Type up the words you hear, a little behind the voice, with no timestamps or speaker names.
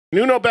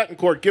Nuno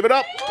Bettencourt, give it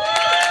up.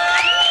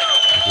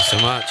 Thank you so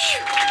much.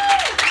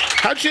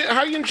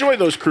 How you enjoy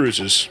those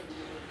cruises?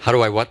 How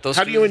do I what those?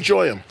 How do you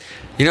enjoy them?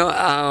 You know,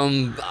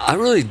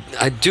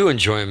 I do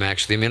enjoy them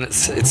actually. I mean,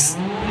 it's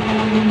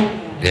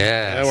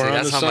yeah. See,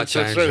 that's how much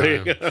I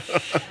enjoy them.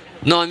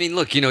 No, I mean,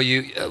 look, you know,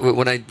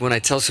 when I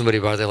tell somebody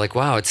about it, they're like,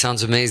 "Wow, it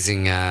sounds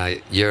amazing.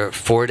 You're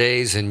 4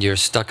 days and you're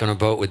stuck on a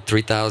boat with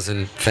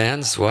 3,000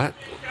 fans. What?"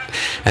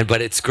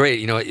 But it's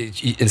great, you know.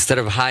 Instead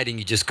of hiding,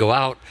 you just go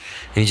out,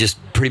 and you just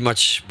pretty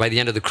much by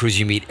the end of the cruise,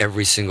 you meet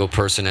every single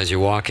person as you're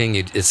walking.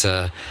 It's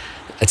a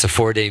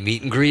 4-day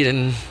meet and greet,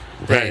 and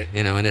right,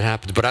 you know, and it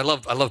happens. But I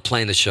love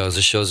playing the shows.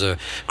 The shows are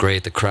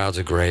great. The crowds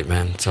are great,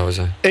 man. It's always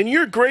and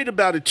you're great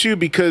about it too,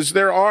 because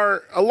there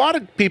are a lot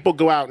of people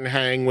go out and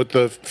hang with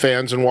the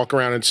fans and walk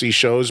around and see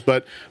shows,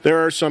 but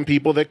there are some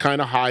people that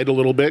kind of hide a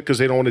little bit because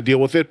they don't want to deal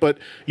with it. But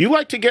you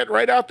like to get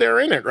right out there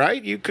in it,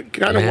 right? You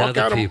kind of walk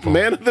out a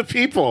man of the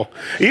people.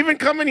 Even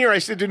coming here, I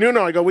said to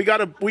Nuno, I go, we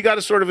got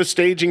a sort of a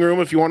staging room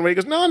if you want to. He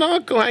goes, no,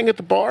 go hang at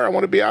the bar. I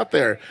want to be out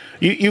there.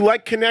 You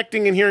like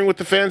connecting and hearing what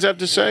the fans have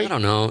to say? I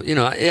don't know. You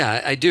know,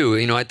 yeah, I do.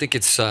 You know, I think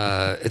it's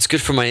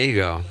good for my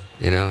ego.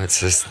 You know,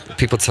 it's just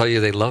people tell you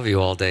they love you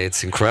all day.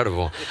 It's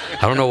incredible.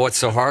 I don't know what's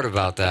so hard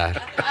about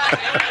that.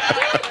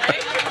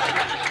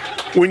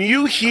 When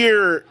you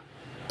hear,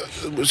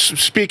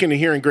 speaking of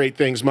hearing great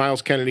things,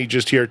 Miles Kennedy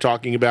just here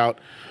talking about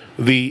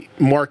the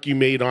mark you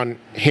made on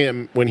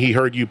him when he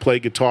heard you play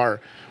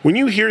guitar. When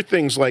you hear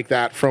things like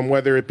that from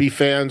whether it be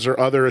fans or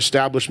other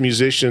established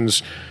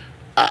musicians,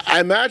 I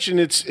imagine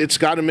it's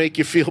got to make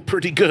you feel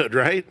pretty good,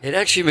 right? It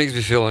actually makes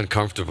me feel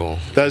uncomfortable.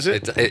 Does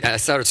it? I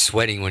started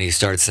sweating when he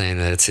started saying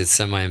that. It's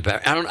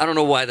semi-embarrassing. I don't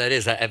know why that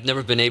is. I've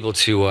never been able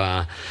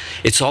to.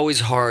 It's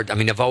always hard. I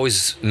mean, I've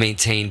always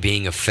maintained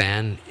being a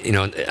fan. You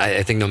know,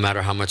 I think no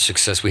matter how much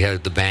success we had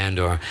at the band,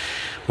 or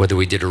whether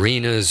we did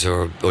arenas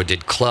or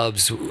did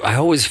clubs, I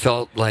always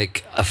felt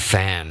like a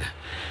fan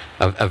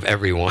of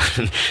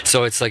everyone.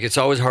 So it's like it's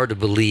always hard to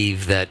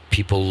believe that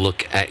people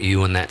look at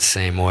you in that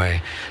same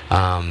way.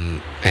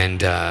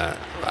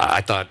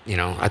 I thought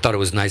it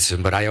was nice of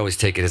him, but I always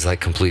take it as like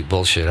complete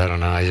bullshit. I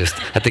don't know. I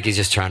think he's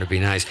just trying to be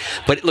nice.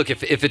 But look,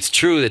 if it's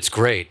true, that's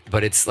great.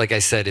 But it's like I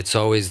said, it's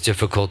always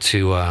difficult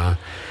to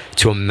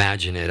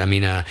imagine it. I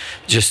mean,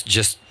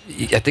 just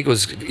I think it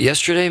was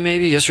yesterday,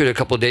 a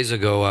couple of days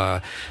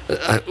ago,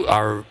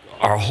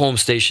 our home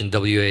station,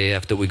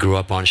 WAAF, that we grew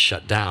up on,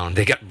 shut down.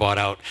 They got bought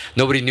out.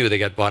 Nobody knew they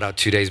got bought out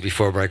 2 days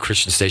before by a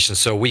Christian station.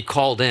 So we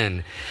called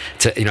in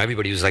to, you know,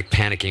 everybody was like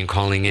panicking and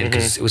calling in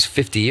because it was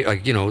 50 years,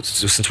 like, you know,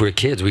 since we were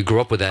kids. We grew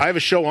up with that. I have a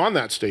show on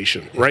that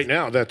station right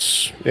now.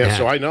 That's,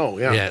 so I know,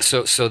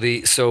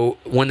 So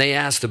when they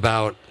asked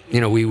about,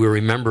 you know, we were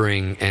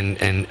remembering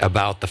and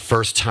about the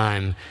first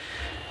time,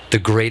 the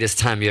greatest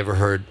time you ever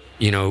heard,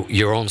 you know,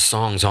 your own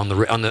songs on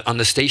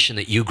the station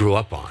that you grew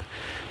up on.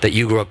 That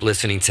you grew up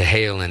listening to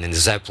Halen and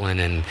Zeppelin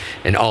and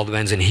all the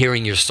bands and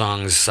hearing your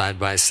songs side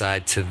by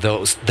side to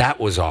those, that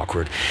was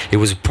awkward. It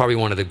was probably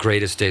one of the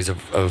greatest days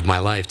of my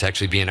life to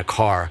actually be in a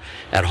car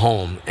at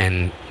home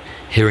and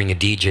hearing a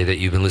DJ that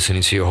you've been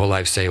listening to your whole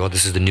life say, well,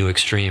 this is the new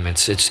extreme.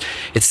 It's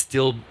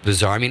still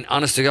bizarre. I mean,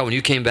 honest to God, when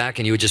you came back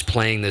and you were just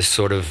playing this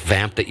sort of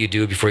vamp that you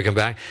do before you come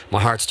back, my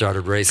heart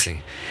started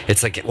racing.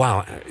 It's like,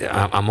 wow,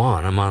 I'm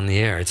on the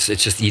air. It's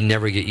just, you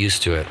never get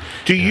used to it.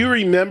 Do you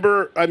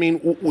remember, I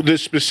mean, the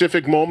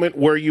specific moment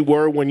where you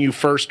were when you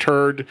first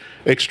heard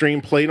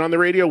Extreme played on the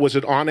radio? Was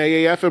it on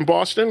AAF in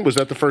Boston? Was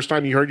that the first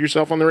time you heard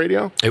yourself on the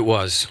radio? It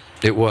was.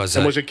 And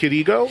was it Kid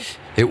Ego?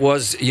 It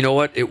was, you know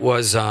what?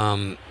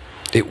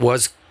 It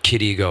was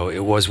Kid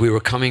Ego. We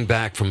were coming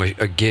back from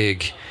a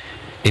gig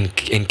in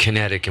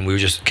Connecticut, and we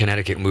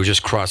were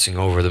just crossing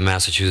over the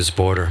Massachusetts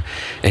border,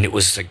 and it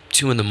was like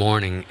 2 in the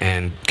morning,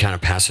 and kind of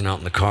passing out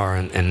in the car,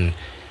 and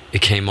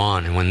it came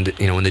on, and when the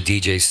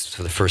DJ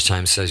for the first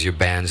time says your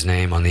band's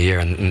name on the air,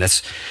 and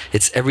it's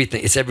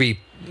everything. It's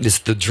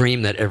the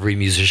dream that every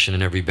musician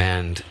and every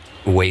band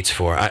waits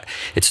for.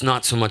 It's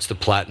not so much the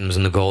platinums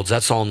and the golds.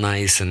 That's all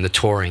nice, and the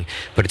touring,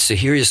 but it's to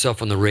hear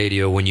yourself on the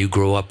radio when you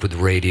grow up with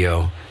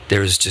radio.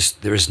 There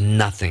is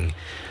nothing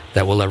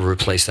that will ever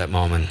replace that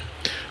moment.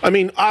 I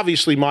mean,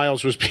 obviously,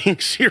 Miles was being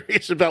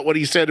serious about what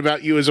he said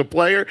about you as a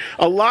player.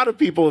 A lot of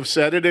people have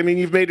said it. I mean,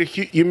 you made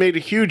a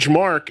huge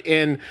mark,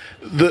 and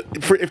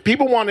if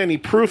people want any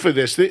proof of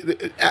this,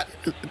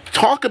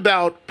 talk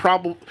about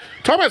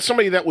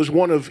somebody that was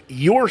one of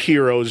your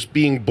heroes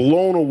being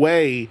blown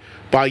away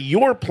by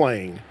your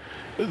playing.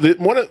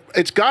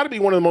 It's got to be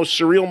one of the most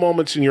surreal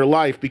moments in your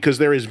life, because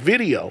there is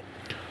video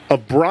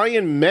of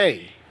Brian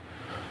May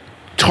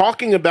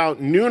talking about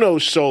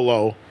Nuno's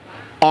solo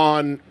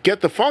on Get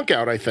the Funk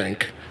Out, I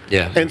think.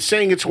 Yeah. And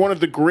saying it's one of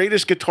the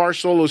greatest guitar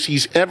solos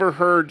he's ever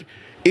heard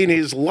in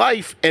his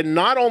life. And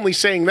not only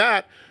saying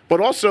that, but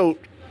also,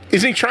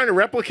 isn't he trying to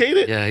replicate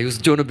it? Yeah, he was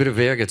doing a bit of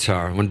air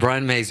guitar. When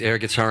Brian May's air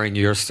guitaring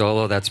your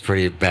solo, that's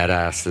pretty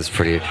badass. That's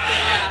pretty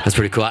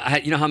cool.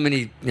 You know how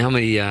many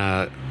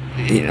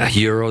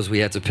euros we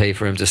had to pay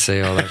for him to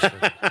say all that shit?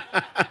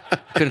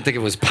 couldn't think it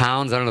was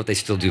pounds. I don't know if they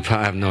still do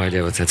pounds. I have no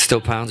idea what's that.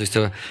 Still pounds or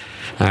still?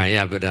 All right,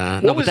 yeah, but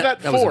what was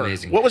that for? Was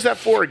amazing. What was that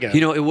for again?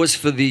 You know, it was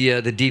for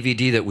the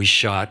DVD that we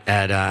shot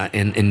at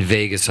in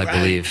Vegas, I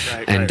believe,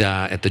 and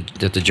at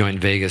the joint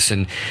in Vegas.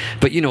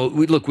 But you know,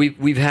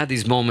 we've had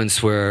these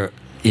moments where,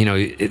 you know,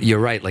 you're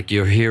right. Like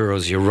your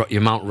heroes,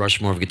 your Mount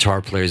Rushmore of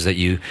guitar players that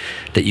you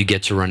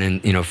get to run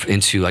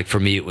into. Like for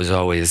me, it was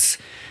always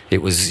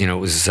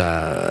Brian,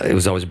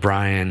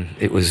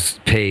 it was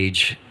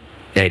Page,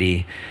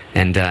 Eddie,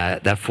 and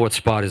that fourth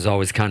spot is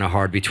always kind of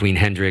hard between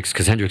Hendrix,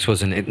 because Hendrix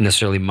wasn't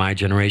necessarily my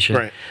generation,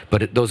 right.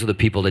 But those are the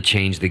people that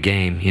changed the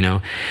game, you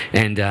know.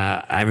 And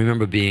I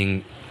remember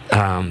being.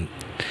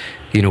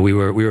 You know, we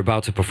were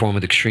about to perform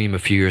with Extreme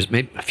probably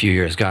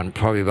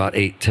about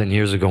 8-10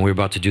 years ago, and we were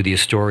about to do the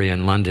Astoria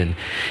in London,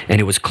 and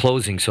it was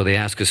closing, so they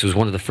asked us, it was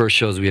one of the first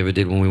shows we ever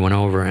did when we went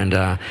over, and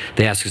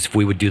they asked us if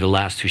we would do the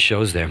last 2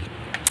 shows there.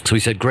 So we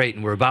said, great,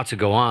 and we're about to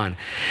go on,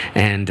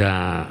 and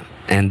we're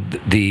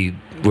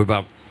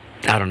about,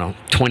 I don't know,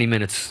 20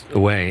 minutes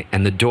away,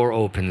 and the door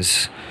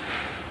opens,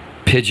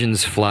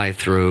 pigeons fly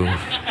through,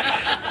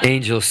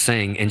 angels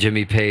sing, and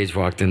Jimmy Page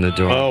walked in the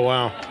door. Oh,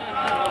 wow.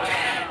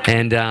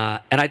 And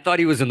I thought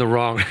he was in the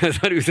wrong. I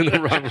thought he was in the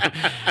wrong room.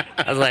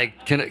 I was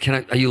like, "Can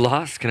I? Are you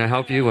lost? Can I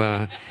help you?"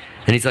 And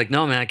he's like,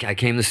 "No, man. I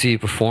came to see you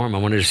perform. I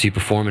wanted to see you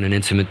perform in an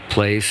intimate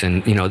place,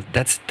 and you know,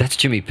 that's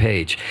Jimmy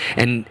Page."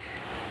 And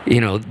you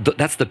know,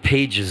 that's the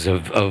pages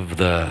of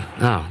the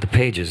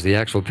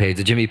actual page,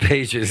 the Jimmy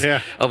Pages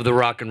of the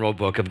rock and roll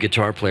book of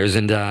guitar players.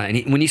 And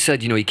when he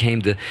said, you know, he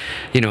came to,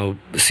 you know,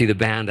 see the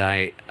band,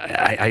 I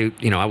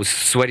was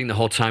sweating the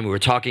whole time. We were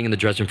talking in the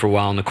dressing room for a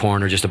while in the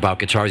corner just about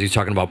guitars. He was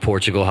talking about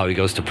Portugal, how he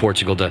goes to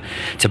Portugal to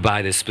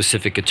buy this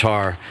specific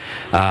guitar.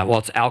 Well,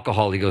 it's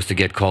alcohol he goes to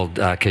get called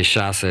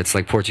cachaça. It's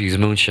like Portuguese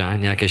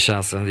moonshine. Yeah,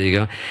 cachaça. There you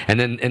go. And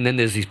then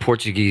there's these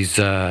Portuguese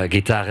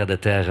guitarra da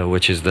terra,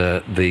 which is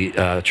the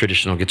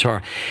traditional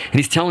guitar. And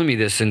he's telling me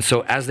this, and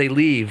so as they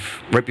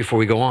leave, right before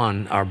we go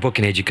on, our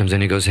booking agent comes in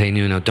and he goes, "Hey,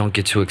 Nuno, don't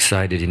get too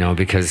excited, you know,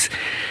 because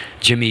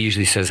Jimmy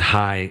usually says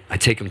hi." I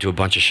take him to a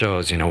bunch of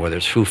shows, you know, whether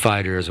it's Foo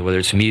Fighters or whether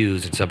it's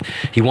Muse and stuff.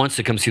 He wants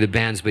to come see the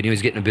bands, but you know,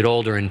 he's getting a bit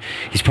older, and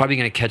he's probably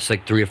going to catch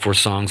like 3 or 4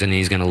 songs, and then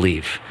he's going to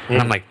leave.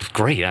 And I'm like,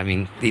 great. I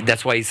mean,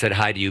 that's why he said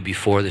hi to you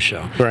before the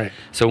show. Right.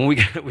 So when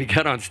we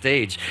got on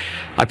stage,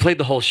 I played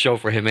the whole show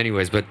for him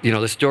anyways, but, you know,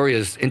 the story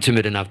is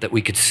intimate enough that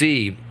we could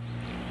see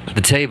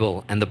the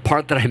table, and the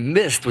part that I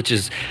missed, which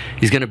is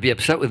he's going to be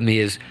upset with me,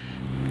 is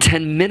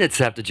 10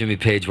 minutes after Jimmy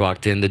Page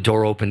walked in, the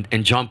door opened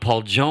and John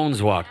Paul Jones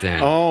walked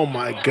in. Oh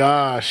my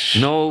gosh.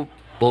 No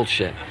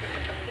bullshit.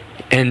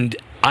 And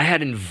I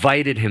had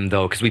invited him,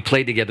 though, because we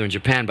played together in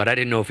Japan, but I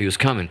didn't know if he was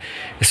coming.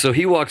 So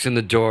he walks in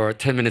the door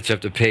 10 minutes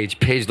after Page.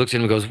 Page looks at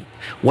him and goes,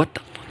 "What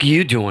the fuck are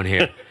you doing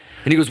here?"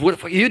 And he goes, "What the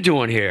fuck are you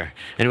doing here?"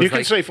 And it was you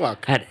can say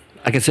fuck.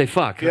 I can say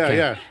fuck. Yeah, okay.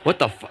 yeah. What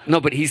the fuck?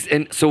 No, but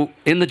so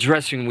in the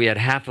dressing room, we had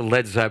half of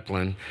Led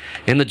Zeppelin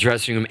in the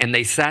dressing room, and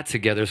they sat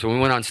together. So when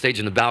we went on stage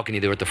in the balcony,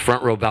 they were at the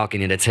front row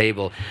balcony at a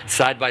table,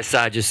 side by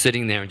side, just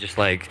sitting there and just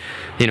like,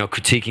 you know,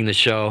 critiquing the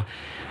show.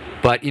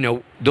 But, you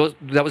know,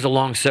 that was a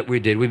long set we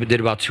did. We did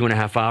about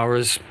 2.5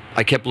 hours.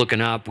 I kept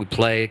looking up. We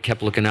played,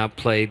 kept looking up,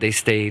 played. They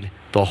stayed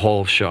the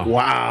whole show.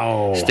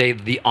 Wow.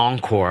 Stayed the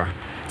encore.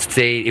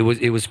 Stayed.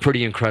 It was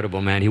pretty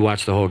incredible, man. He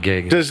watched the whole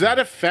gig. Does that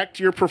affect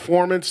your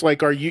performance?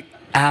 Like, are you...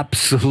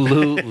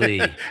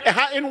 Absolutely.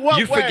 In what way?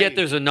 You forget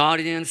there's an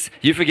audience.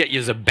 You forget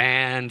there's a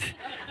band.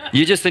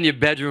 You're just in your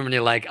bedroom and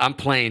you're like, I'm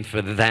playing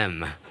for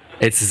them.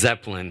 It's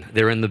Zeppelin.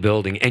 They're in the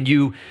building, and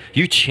you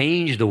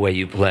change the way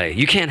you play.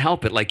 You can't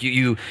help it. Like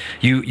you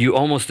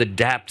almost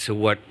adapt to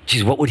what.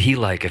 Geez, what would he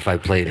like if I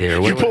played here?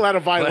 You pull out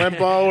a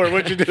violembo, or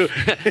what'd you do?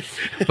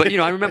 But you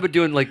know, I remember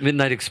doing like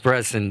Midnight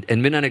Express, and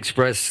Midnight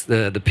Express,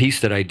 the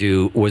piece that I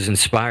do was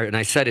inspired. And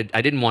I said it.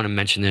 I didn't want to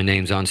mention their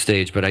names on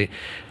stage, but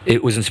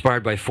it was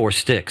inspired by Four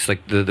Sticks,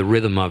 like the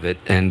rhythm of it.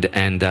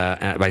 And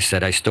I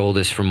said I stole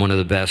this from one of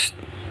the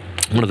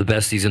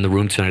besties in the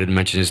room tonight. I didn't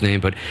mention his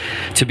name, but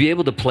to be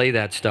able to play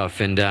that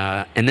stuff, and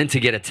then to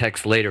get a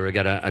text later, I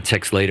got a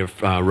text later,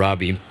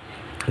 Robbie,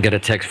 I got a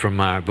text from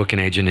my booking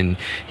agent, and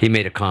he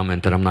made a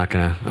comment that I'm not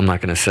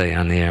gonna say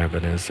on the air,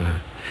 but it's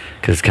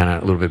because it's kind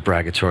of a little bit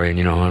bragatory, and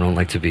you know I don't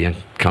like to be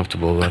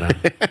uncomfortable.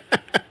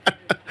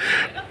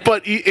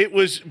 But it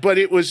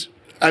was.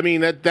 I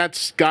mean,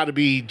 that's got to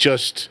be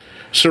just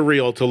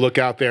surreal to look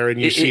out there and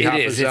you see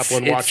half of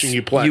Zeppelin watching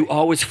you play. You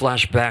always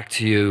flash back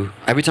to you.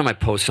 Every time I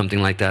post something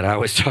like that, I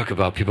always talk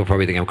about, people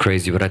probably think I'm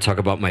crazy, but I talk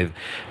about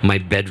my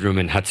bedroom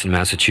in Hudson,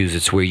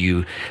 Massachusetts, where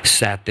you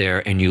sat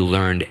there and you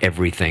learned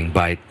everything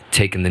by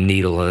taking the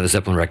needle of the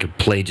Zeppelin record,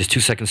 play, just 2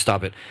 seconds,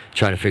 stop it,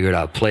 try to figure it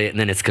out, play it, and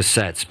then it's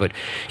cassettes. But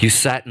you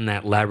sat in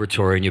that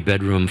laboratory in your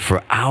bedroom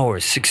for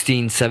hours,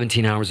 16,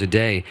 17 hours a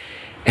day,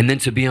 and then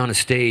to be on a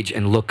stage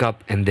and look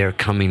up and they're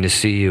coming to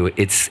see you,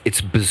 it's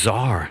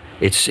bizarre.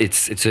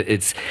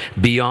 It's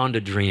beyond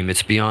a dream.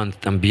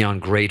 I'm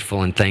beyond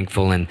grateful and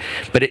thankful.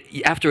 But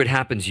after it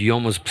happens, you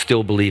almost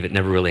still believe it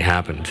never really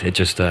happened. It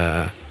just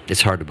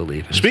It's hard to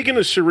believe. Speaking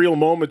of surreal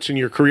moments in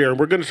your career, and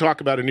we're going to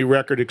talk about a new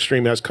record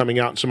Extreme has coming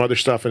out and some other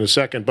stuff in a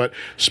second, but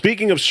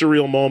speaking of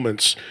surreal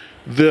moments,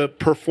 the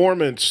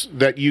performance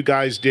that you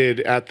guys did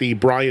at the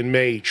Brian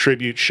May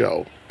tribute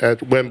show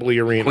at Wembley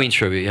Arena. Queen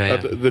tribute, yeah.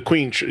 The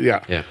Queen,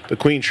 the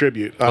Queen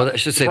tribute. Well, I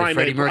should say the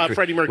Freddie Mercury.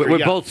 Freddie Mercury.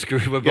 We're both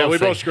screwed. We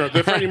both screwed.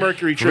 The Freddie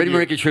Mercury tribute. Freddie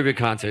Mercury tribute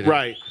concert.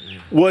 Right.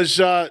 Was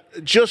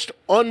just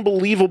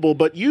unbelievable.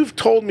 But you've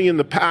told me in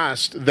the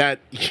past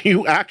that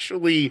you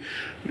actually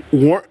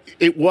weren't.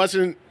 It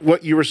wasn't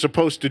what you were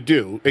supposed to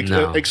do.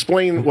 No.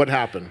 Explain what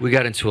happened. We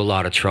got into a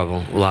lot of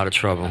trouble.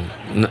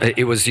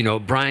 It was,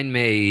 Brian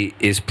May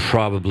is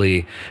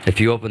probably,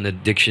 if you open the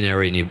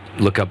dictionary and you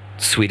look up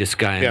sweetest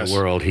guy in the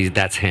world,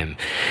 that's him.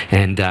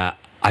 And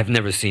I've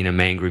never seen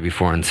him angry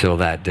before until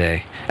that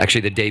day.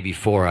 Actually, the day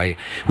before,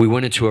 we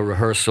went into a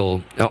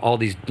rehearsal. All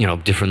these,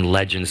 different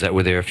legends that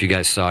were there. If you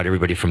guys saw it,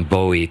 everybody from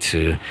Bowie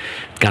to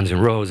Guns N'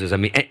 Roses. I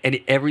mean, and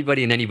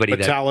everybody and anybody.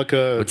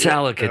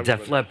 Metallica,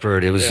 Def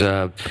Leppard. It was,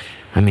 Liza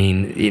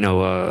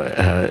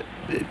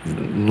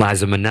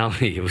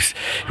Minnelli. It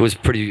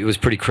was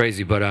pretty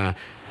crazy. But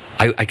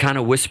I kind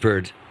of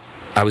whispered.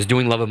 I was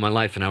doing Love of My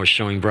Life, and I was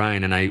showing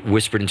Brian, and I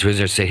whispered into his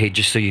ear, say, "Hey,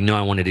 just so you know,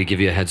 I wanted to give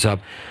you a heads up.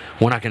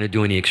 We're not going to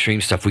do any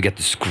Extreme stuff. We got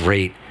this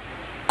great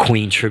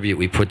Queen tribute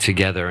we put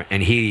together."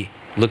 And he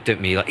looked at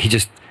me like he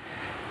just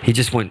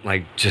went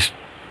like just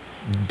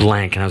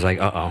blank, and I was like,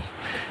 "Uh-oh."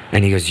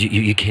 And he goes,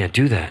 "You can't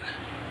do that."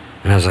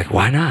 And I was like,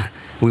 "Why not?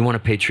 We want to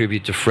pay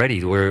tribute to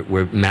Freddie.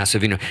 We're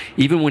massive,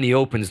 Even when he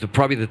opens,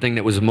 probably the thing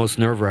that was the most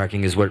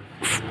nerve-wracking is what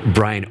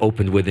Brian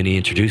opened with, and he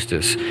introduced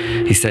us.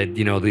 He said,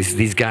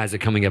 these guys are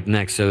coming up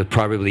next. They're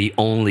probably the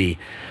only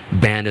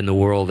band in the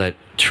world that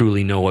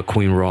truly know what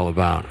Queen were all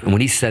about. And when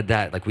he said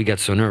that, we got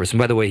so nervous. And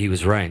by the way, he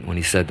was right when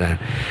he said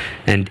that.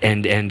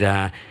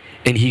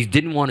 And he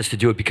didn't want us to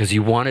do it because he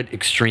wanted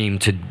Extreme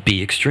to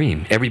be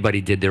Extreme.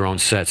 Everybody did their own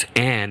sets,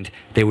 and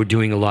they were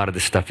doing a lot of the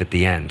stuff at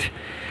the end.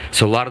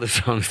 So a lot of the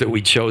songs that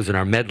we chose in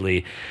our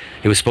medley,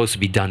 it was supposed to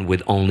be done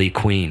with only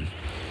Queen.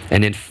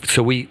 And then,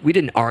 so we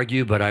didn't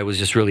argue, but I was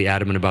just really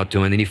adamant about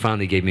doing it. And he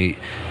finally gave me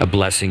a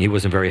blessing. He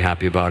wasn't very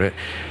happy about it.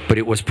 But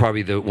it was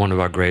probably one of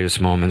our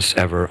greatest moments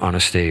ever on a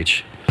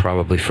stage,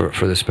 probably for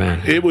this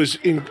band. It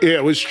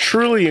was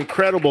truly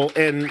incredible.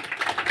 And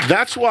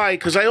that's why,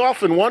 because I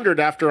often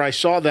wondered after I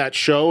saw that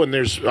show, and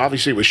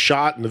obviously it was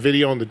shot in the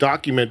video and the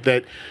document,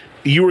 that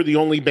you were the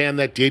only band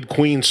that did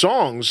Queen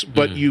songs,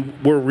 but you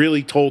were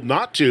really told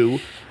not to,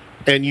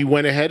 and you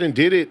went ahead and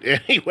did it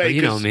anyway. Well,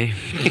 you know me.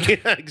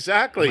 Yeah,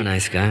 exactly. I'm a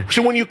nice guy.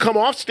 So when you come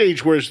off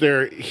stage, was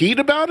there heat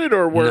about it,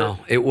 or No,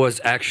 it was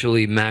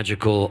actually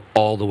magical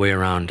all the way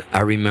around.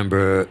 I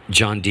remember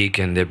John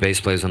Deacon, their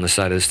bass player, on the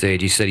side of the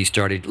stage. He said he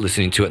started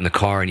listening to it in the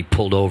car, and he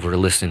pulled over to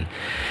listen.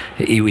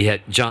 We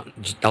had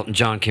Elton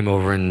John came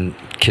over and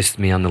kissed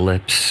me on the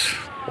lips.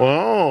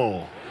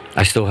 Whoa.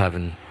 I still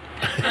haven't.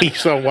 You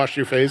saw him wash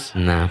your face?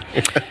 No.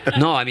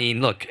 No, I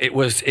mean, look, it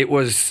was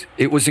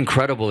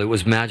incredible. It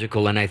was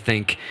magical, and I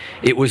think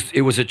it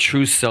was a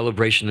true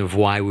celebration of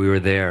why we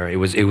were there. It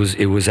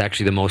was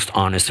actually the most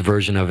honest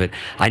version of it.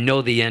 I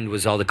know the end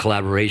was all the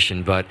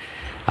collaboration, but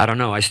I don't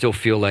know. I still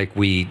feel like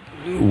we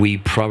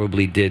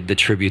probably did the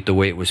tribute the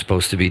way it was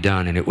supposed to be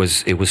done, and it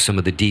was some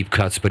of the deep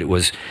cuts, but it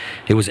was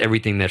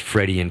everything that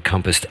Freddie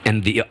encompassed,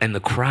 and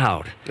the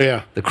crowd.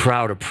 Yeah, the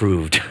crowd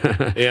approved.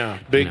 Yeah,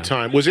 big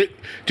time.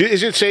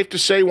 Is it safe to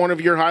say one of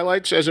your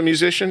highlights as a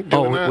musician?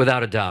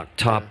 Without a doubt,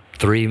 top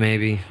 3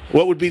 maybe.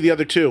 What would be the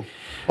other 2?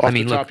 Off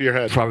the top of your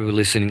head. Probably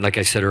listening, like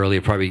I said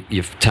earlier, probably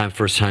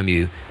first time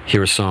you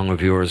hear a song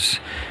of yours,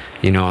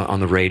 on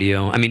the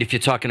radio. I mean, if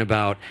you're talking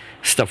about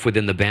stuff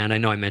within the band, I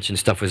know I mentioned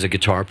stuff as a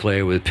guitar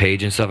player with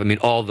Paige and stuff. I mean,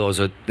 all those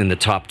are in the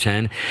top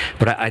 10.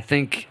 But I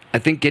think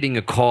getting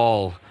a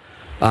call,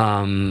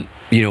 when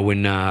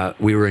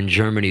we were in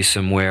Germany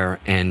somewhere,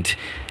 and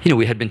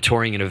we had been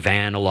touring in a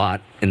van a lot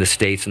in the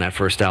States in that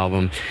first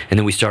album, and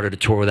then we started a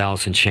tour with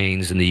Alice in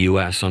Chains in the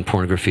U.S. on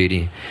Porn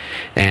Graffiti,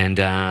 and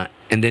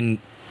then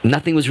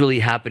nothing was really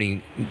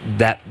happening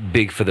that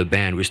big for the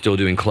band. We were still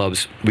doing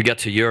clubs. We got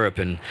to Europe,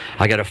 and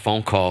I got a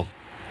phone call.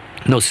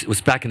 No, it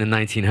was back in the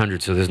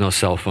 1900s, so there's no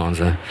cell phones.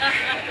 And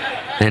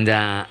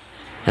I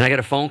got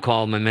a phone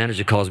call. My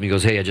manager calls me. He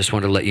goes, "Hey, I just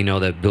wanted to let you know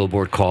that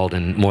Billboard called,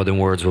 and More Than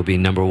Words will be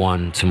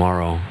 #1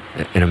 tomorrow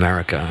in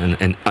America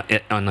and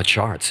on the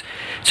charts.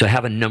 So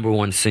have a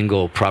 #1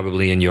 single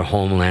probably in your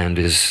homeland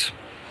is."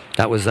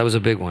 That was a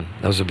big one.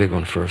 That was a big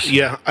one for us.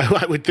 Yeah,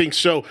 I would think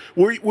so.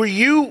 Were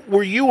you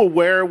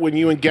aware when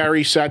you and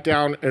Gary sat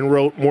down and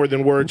wrote More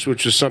Than Words,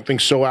 which is something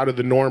so out of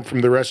the norm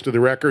from the rest of the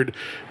record?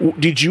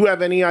 Did you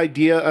have any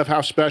idea of how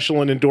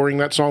special and enduring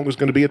that song was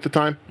going to be at the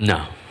time?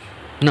 No,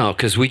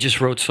 because we just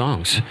wrote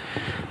songs.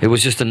 It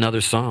was just another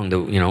song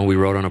that we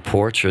wrote on a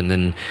porch, and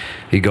then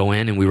we go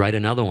in and we write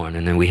another one,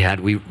 and then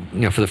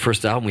for the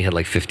first album we had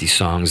like 50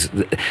 songs.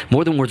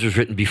 More Than Words was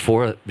written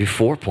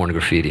before Porn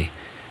Graffiti.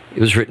 It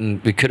was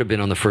written. It could have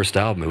been on the first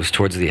album. It was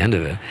towards the end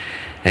of it,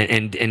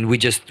 and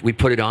we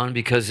put it on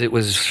because it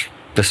was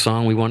the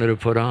song we wanted to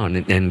put on.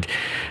 And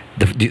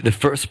the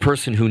first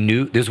person who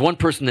knew, there's one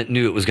person that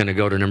knew it was going to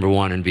go to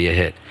 #1 and be a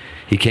hit.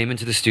 He came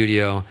into the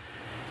studio.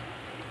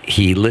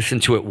 He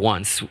listened to it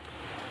once.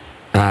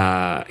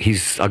 I'll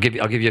give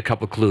you a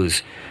couple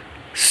clues.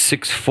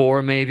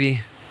 6'4"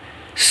 maybe,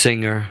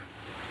 singer,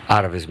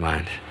 out of his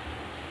mind.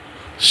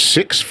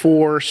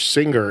 6'4"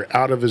 singer,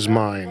 out of his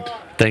mind.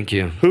 Thank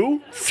you.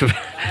 Who?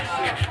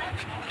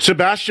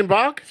 Sebastian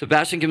Bach?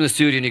 Sebastian came to the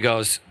studio and he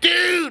goes,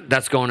 dude,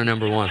 that's going to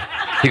 #1.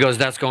 He goes,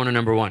 that's going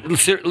to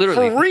 #1.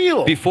 Literally. For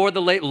real? Before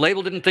the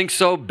label didn't think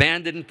so,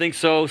 band didn't think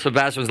so,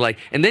 Sebastian was like,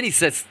 and then he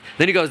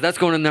goes, that's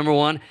going to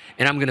 #1,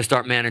 and I'm going to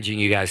start managing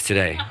you guys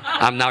today.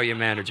 I'm now your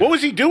manager. What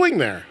was he doing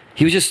there?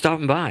 He was just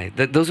stopping by.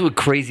 Those were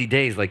crazy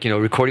days, like, we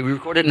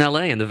recorded in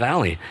L.A. in the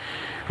Valley.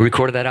 We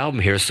recorded that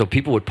album here, so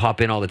people would pop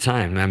in all the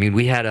time. I mean,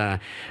 I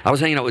was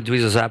hanging out with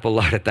Dweezil Zapp a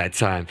lot at that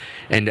time,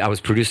 and I was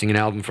producing an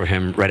album for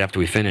him right after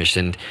we finished,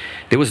 and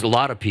there was a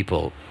lot of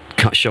people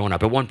showing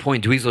up. At one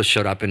point, Dweezil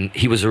showed up, and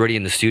he was already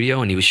in the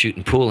studio, and he was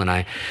shooting pool, and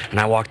I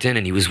walked in,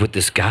 and he was with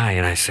this guy,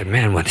 and I said,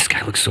 man, this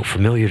guy looks so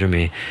familiar to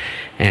me,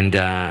 and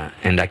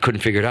I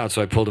couldn't figure it out,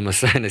 so I pulled him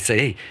aside, and I said,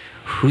 hey,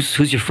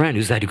 who's your friend?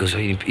 Who's that? He goes,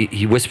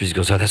 he whispers, he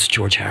goes, oh, that's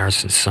George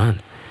Harrison's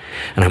son.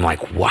 And I'm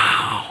like,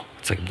 wow.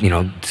 It's like,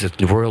 it's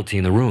the royalty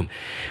in the room.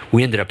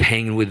 We ended up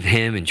hanging with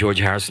him and George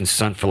Harrison's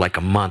son for like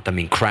a month. I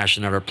mean,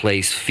 crashing at our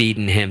place,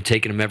 feeding him,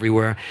 taking him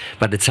everywhere.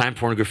 By the time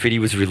Porno Graffiti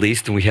was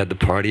released and we had the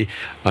party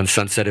on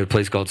Sunset at a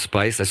place called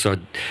Spice, I saw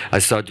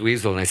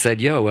Dweezil and I said,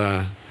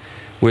 yo,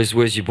 where's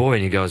your boy?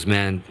 And he goes,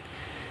 man,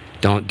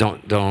 don't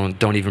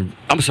even.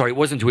 I'm sorry, it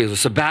wasn't Dweezil.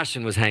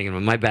 Sebastian was hanging with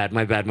him. My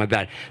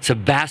bad.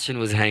 Sebastian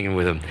was hanging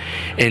with him,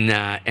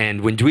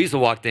 and when Dweezil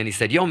walked in, he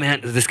said, "Yo,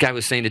 man," this guy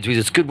was saying to Dweezil,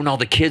 "It's good when all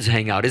the kids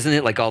hang out, isn't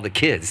it? Like all the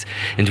kids."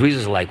 And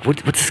Dweezil's like,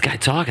 "What's this guy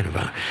talking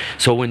about?"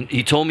 So when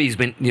he told me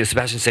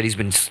Sebastian said he's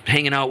been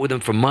hanging out with him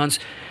for months.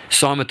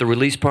 Saw him at the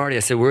release party. I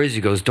said, "Where is he?"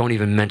 He goes, "Don't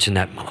even mention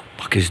that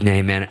motherfucker's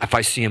name, man. If I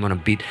see him on a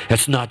beat,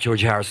 that's not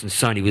George Harrison's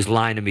son. He was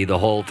lying to me the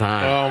whole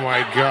time." Oh my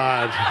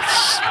God,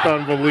 it's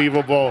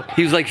unbelievable.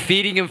 He was like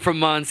feeding him for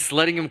months,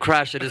 letting him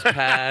crash at his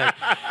pad.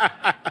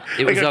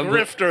 It like was a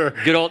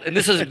grifter. Good old, and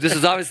this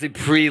is obviously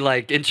pre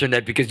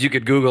internet because you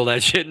could Google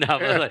that shit now.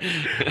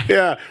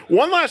 Yeah.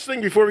 One last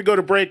thing before we go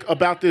to break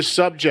about this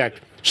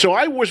subject. So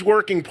I was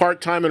working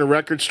part-time in a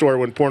record store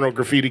when Porno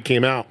Graffiti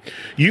came out.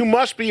 You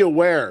must be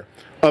aware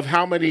of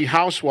how many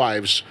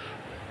housewives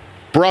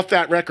brought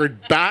that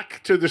record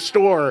back to the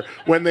store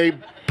when they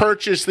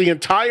purchased the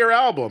entire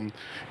album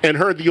and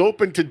heard the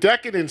Open to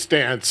Decadence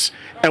dance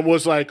and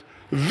was like,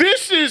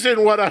 this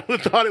isn't what I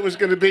thought it was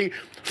going to be.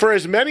 For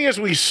as many as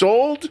we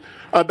sold,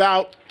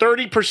 about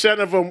 30%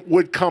 of them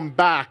would come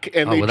back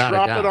and they'd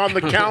drop it on the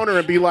counter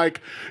and be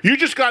like, you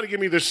just got to give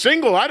me the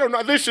single. I don't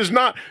know. This is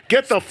not,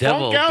 get the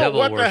funk out.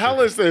 What the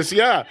hell is this?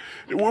 Yeah.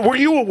 Were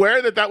you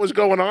aware that was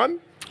going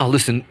on? Oh,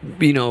 listen,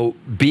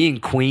 being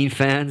Queen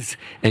fans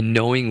and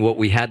knowing what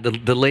we had,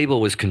 the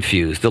label was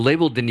confused. The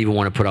label didn't even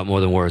want to put out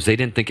More Than Words. They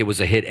didn't think it was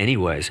a hit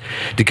anyways.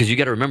 Because you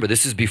got to remember,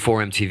 this is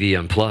before MTV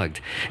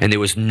Unplugged. And there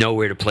was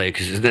nowhere to play.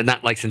 Because it's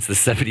not like since the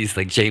 70s,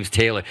 like James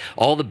Taylor.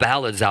 All the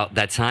ballads out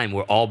that time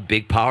were all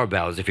big power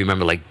ballads, if you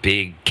remember, like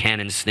big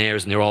cannon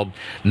snares. And they're all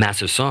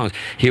massive songs.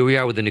 Here we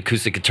are with an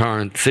acoustic guitar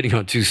and sitting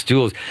on two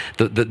stools.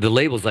 The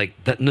label's like,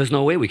 there's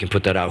no way we can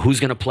put that out.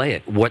 Who's going to play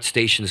it? What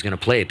station is going to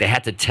play it? They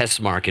had to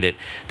test market it.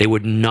 They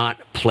would not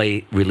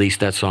release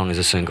that song as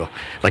a single.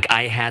 Like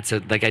I had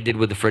to, like I did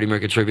with the Freddie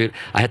Mercury tribute,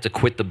 I had to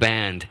quit the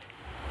band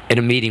in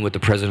a meeting with the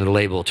president of the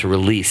label to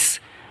release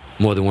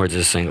More Than Words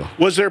as a single.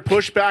 Was there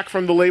pushback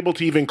from the label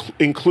to even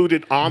include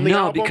it on the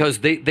album? No, because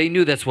they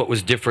knew that's what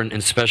was different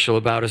and special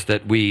about us,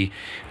 that we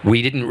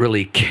didn't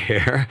really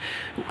care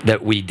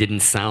that we didn't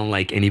sound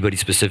like anybody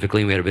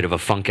specifically. We had a bit of a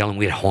funk element.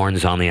 We had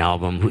horns on the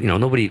album.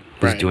 Nobody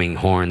was doing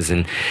horns,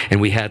 and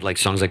we had like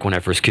songs like When I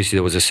First Kissed You,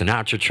 there was a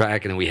Sinatra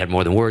track, and then we had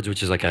More Than Words,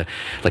 which is like a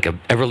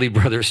Everly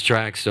Brothers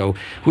track. So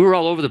we were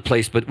all over the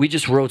place, but we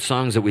just wrote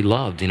songs that we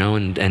loved,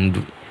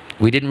 and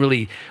we didn't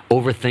really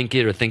overthink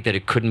it or think that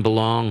it couldn't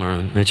belong,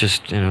 or it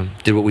just,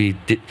 did what we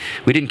did.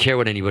 We didn't care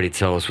what anybody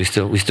tells us.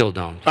 We still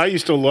don't. I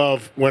used to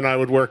love when I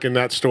would work in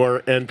that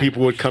store and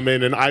people would come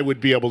in and I would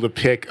be able to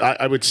pick.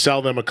 I would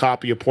sell them a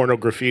copy of Porno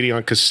Graffiti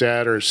on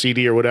cassette or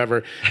CD or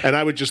whatever, and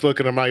I would just look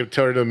at them. I would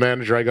tell the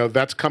manager, I go,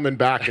 "That's coming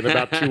back in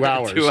about 2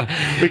 hours."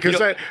 Because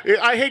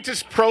I hate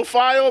to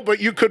profile, but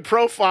you could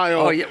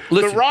profile. Oh, yeah.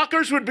 Listen. The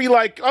rockers would be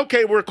like,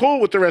 "Okay, we're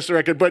cool with the rest of the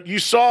record," but you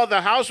saw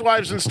the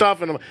housewives and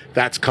stuff, and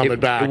that's coming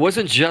back. It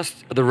wasn't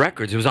just the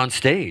records, it was on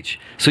stage.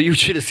 So you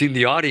should have seen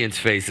the audience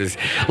faces.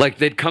 Like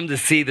they'd come to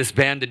see this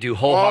band to do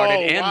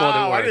Wholehearted and More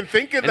Than Words. I didn't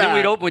think of that. And then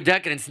we'd open with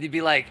Decadence and he'd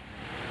be like,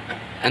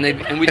 and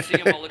we'd see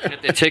them all looking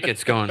at their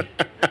tickets going,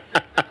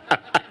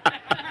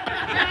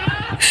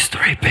 "This is the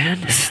right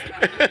band?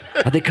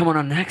 Are they coming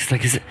on next?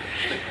 Like, is it?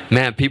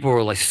 Man, people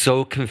were like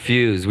so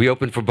confused. We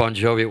opened for Bon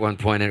Jovi at one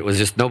point, and it was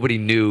just nobody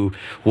knew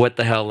what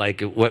the hell,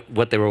 like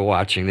what they were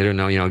watching. They didn't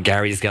know. You know,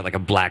 Gary's got like a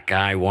black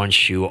guy, one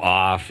shoe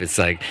off. It's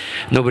like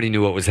nobody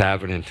knew what was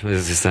happening. It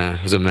was just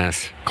it was a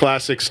mess.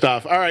 Classic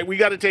stuff. All right, we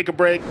got to take a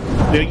break.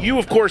 Now, you,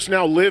 of course,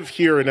 now live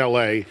here in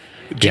L.A.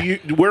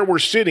 Where we're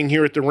sitting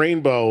here at the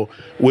Rainbow,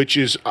 which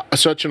is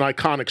such an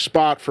iconic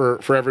spot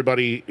for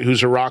everybody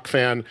who's a rock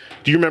fan.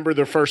 Do you remember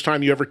the first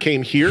time you ever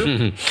came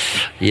here?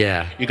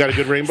 Yeah. You got a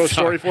good Rainbow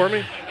story for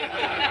me?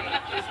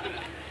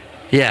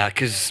 Yeah,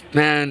 because,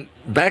 man,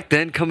 back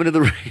then coming to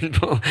the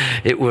Rainbow,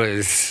 it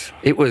was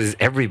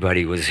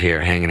everybody was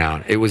here hanging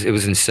out. It was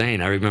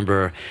insane. I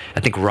remember,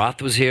 I think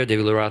Roth was here.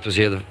 David Lee Roth was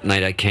here the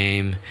night I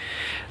came.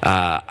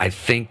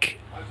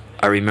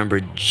 I remember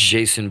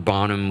Jason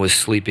Bonham was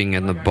sleeping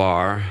in the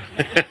bar.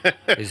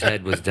 His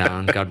head was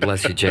down. God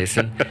bless you,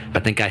 Jason. I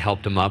think I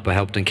helped him up. I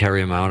helped him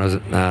carry him out.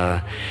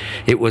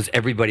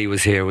 Everybody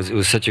was here. It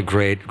was such a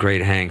great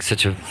hang.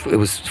 It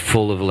was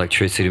full of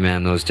electricity,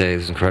 man. Those days, it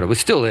was incredible. It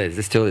still is.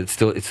 It's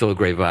still a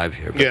great vibe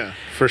here. Yeah,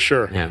 for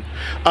sure. Yeah.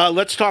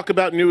 Let's talk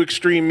about new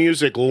Extreme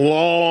music.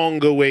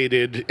 Long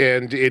awaited,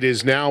 and it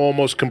is now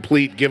almost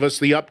complete. Give us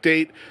the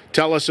update.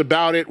 Tell us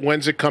about it.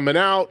 When's it coming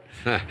out?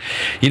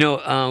 You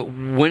know,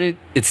 when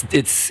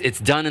it's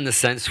done in the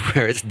sense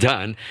where it's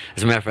done.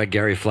 As a matter of fact,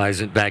 Gary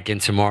flies back in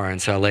tomorrow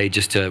into LA.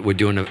 We're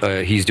doing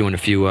he's doing a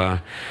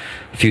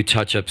few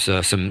touch-ups,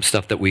 some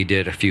stuff that we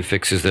did, a few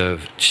fixes,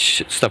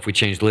 stuff we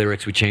changed,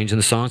 lyrics we changed in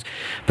the songs,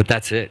 but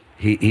that's it.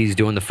 He's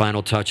doing the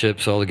final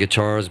touch-ups. All the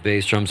guitars,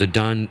 bass, drums are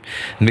done.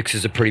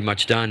 Mixes are pretty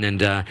much done, and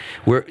the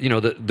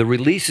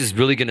release is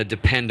really going to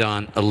depend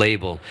on a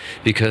label,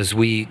 because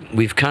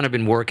we've kind of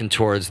been working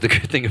towards. The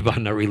good thing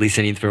about not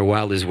releasing anything for a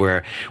while is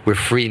we're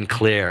free and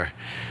clear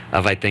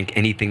of, I think,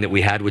 anything that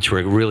we had, which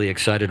we're really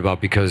excited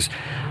about, because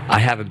I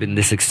haven't been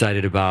this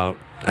excited about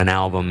an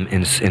album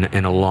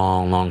in a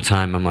long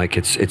time. I'm like,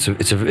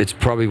 it's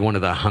probably one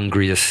of the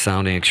hungriest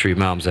sounding Extreme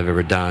albums I've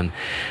ever done.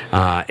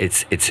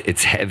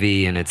 It's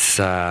heavy, and it's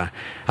I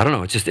don't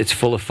know, it's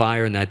full of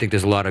fire, and I think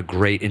there's a lot of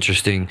great,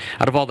 interesting,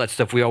 out of all that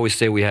stuff. We always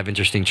say we have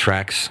interesting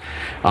tracks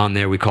on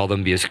there. We call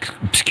them the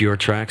obscure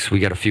tracks. We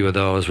got a few of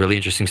those, really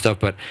interesting stuff,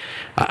 but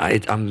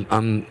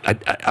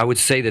I would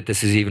say that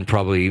this is even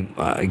probably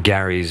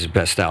Gary's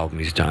best album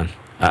he's done.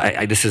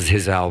 This is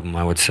his album,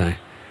 I would say.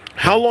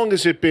 How long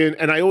has it been?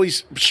 And I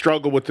always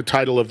struggle with the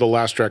title of the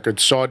last record,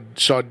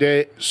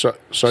 Saudades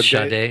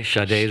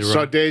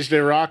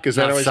de Rock. Is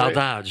that how I say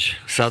it? Saudades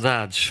de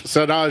Rock.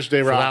 Saudades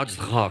de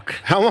Rock.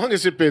 How long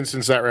has it been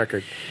since that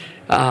record?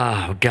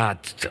 Oh, God.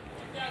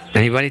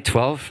 Anybody?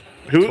 12?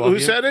 Who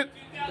said it?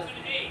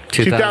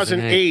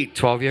 2008.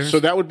 12 years? So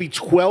that would be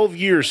 12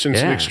 years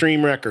since an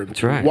Extreme record.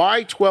 That's right.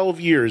 Why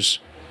 12 years?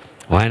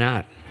 Why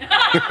not?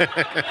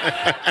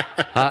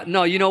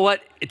 No, you know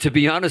what? To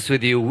be honest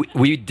with you,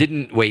 we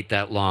didn't wait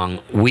that long.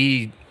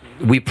 We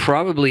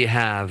probably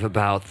have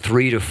about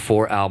 3 to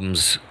 4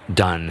 albums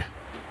done.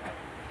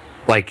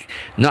 Like,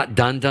 not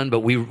done,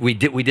 but we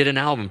did an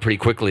album pretty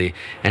quickly,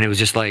 and it was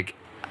just like,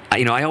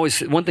 you know,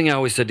 one thing I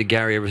always said to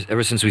Gary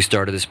ever since we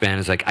started this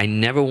band is, like, I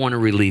never want to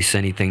release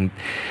anything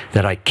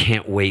that I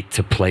can't wait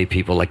to play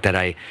people, like that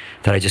I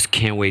just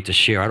can't wait to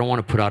share. I don't want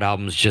to put out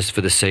albums just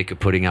for the sake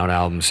of putting out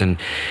albums. And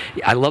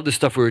I love the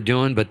stuff we were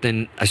doing, but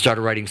then I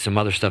started writing some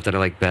other stuff that I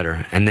like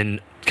better, and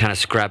then kind of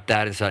scrapped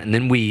that aside. And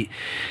then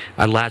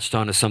I latched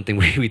onto something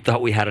we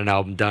thought we had an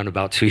album done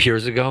about 2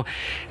 years ago,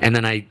 and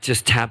then I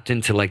just tapped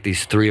into like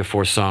these 3 or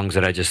 4 songs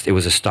that it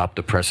was a stop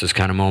the presses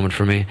kind of moment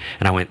for me,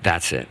 and I went,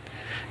 that's it.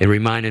 It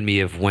reminded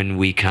me of when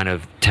we kind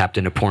of tapped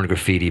into Porn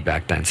Graffiti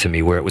back then to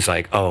me, where it was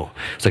like, oh,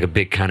 it's like a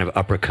big kind of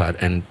uppercut.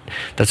 And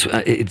that's,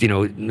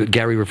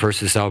 Gary refers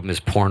to this album as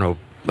Porno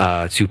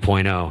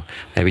 2.0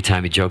 every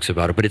time he jokes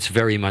about it. But it's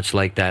very much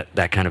like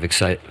that kind of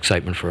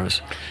excitement for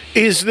us.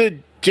 Is the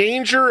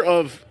danger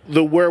of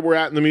where we're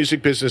at in the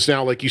music business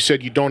now, like you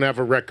said, you don't have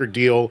a record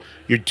deal,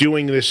 you're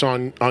doing this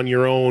on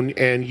your own,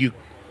 and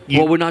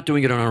well, we're not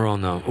doing it on our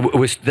own, though.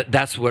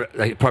 That's what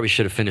I probably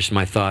should have finished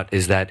my thought,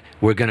 is that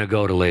we're going to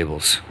go to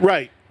labels.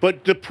 Right.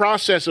 But the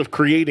process of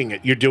creating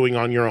it, you're doing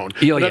on your own.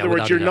 In other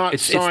words, you're not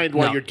signed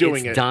while you're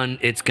doing it. It's done.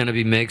 It's going to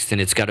be mixed, and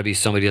it's got to be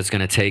somebody that's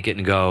going to take it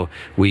and go,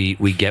 we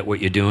get what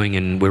you're doing,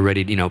 and we're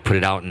ready to, put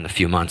it out in a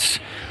few months,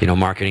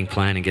 marketing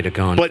plan and get it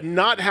going. But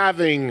not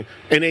having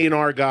an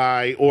A&R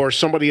guy or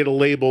somebody at a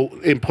label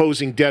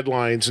imposing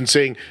deadlines and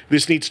saying,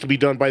 this needs to be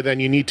done by then,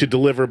 you need to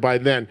deliver by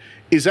then.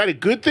 Is that a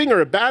good thing or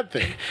a bad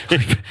thing?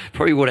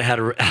 Probably would have had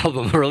an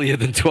album earlier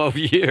than 12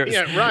 years.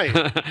 Yeah, right.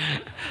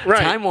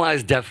 Right.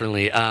 Time-wise,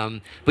 definitely.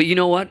 But you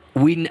know what?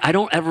 I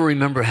don't ever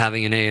remember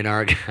having an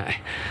A&R guy.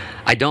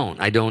 I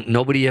don't.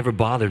 Nobody ever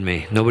bothered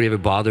me. Nobody ever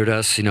bothered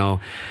us.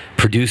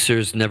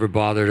 Producers never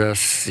bothered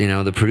us.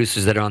 The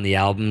producers that are on the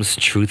albums,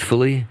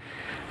 truthfully,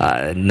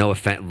 No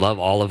offense, love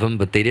all of them,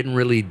 but they didn't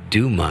really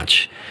do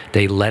much.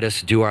 They let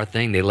us do our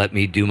thing. They let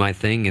me do my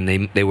thing,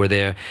 and they were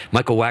there.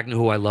 Michael Wagner,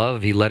 who I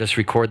love, he let us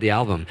record the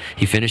album.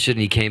 He finished it,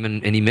 and he came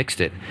in and he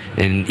mixed it.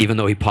 And even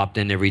though he popped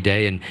in every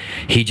day, and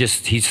he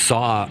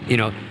saw,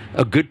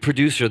 a good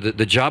producer,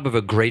 the job of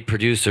a great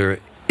producer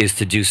is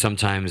to do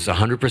sometimes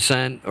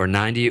 100% or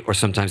 90, or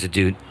sometimes to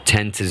do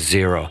 10 to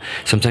 0.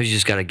 Sometimes you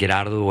just got to get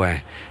out of the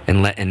way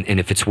and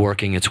if it's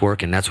working, it's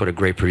working. That's what a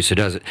great producer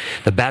does.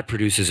 The bad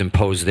producers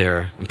impose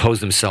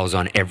themselves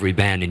on every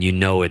band, and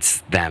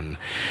it's them.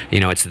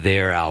 It's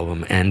their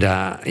album. And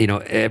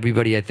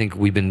everybody I think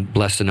we've been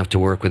blessed enough to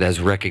work with has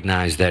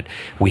recognized that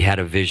we had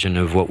a vision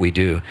of what we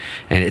do.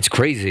 And it's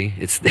crazy.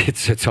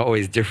 It's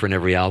always different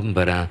every album,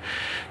 but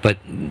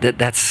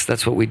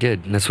that's what we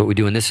did, and that's what we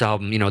do. And this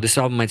album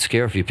might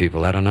scare a few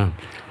people. I don't know.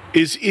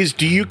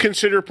 Do you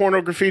consider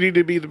Porno Graffiti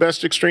to be the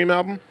best Extreme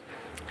album?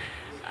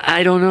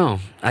 I don't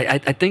know. I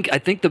think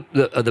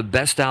the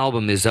best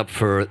album is up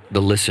for the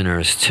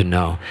listeners to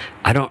know.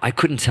 I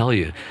couldn't tell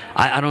you.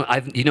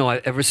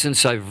 Ever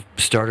since I've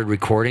started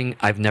recording,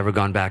 I've never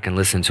gone back and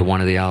listened to one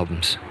of the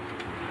albums.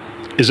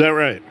 Is that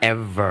right?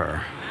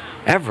 Ever.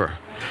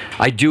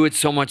 I do it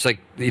so much,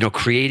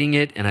 creating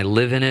it, and I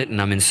live in it,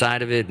 and I'm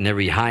inside of it, and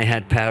every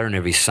hi-hat pattern,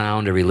 every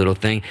sound, every little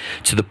thing,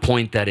 to the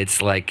point that it's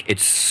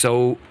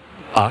so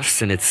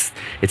us, and it's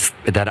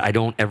that I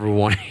don't ever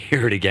want to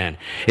hear it again.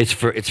 It's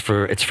for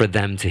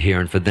them to hear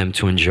and for them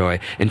to enjoy,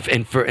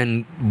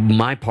 and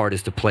my part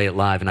is to play it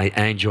live, and I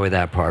enjoy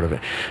that part of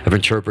it, of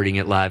interpreting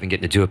it live and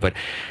getting to do it. But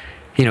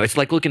it's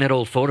like looking at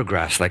old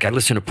photographs. Like, I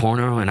listen to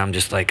porno, and I'm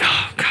just like,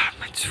 oh God,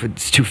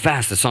 it's too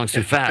fast. The song's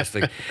too fast.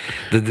 Like,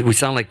 we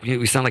sound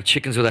like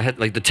chickens with a head.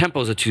 Like, the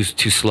tempos are too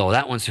slow.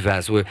 That one's too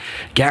fast.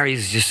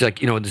 Gary's just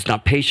like, it's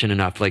not patient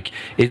enough. Like,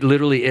 it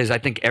literally is. I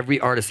think every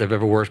artist I've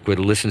ever worked with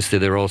listens to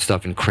their old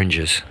stuff and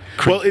cringes.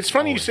 Well, it's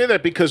funny you say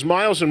that, because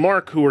Miles and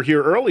Mark, who were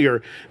here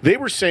earlier, they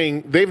were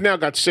saying they've now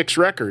got 6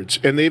 records,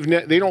 and they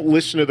don't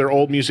listen to their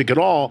old music at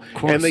all. Of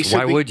course. And they said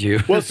Why would you?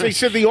 Well, they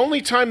said the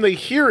only time they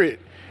hear it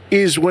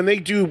is when they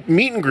do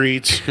meet and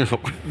greets.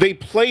 They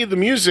play the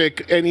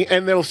music,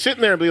 and they'll sit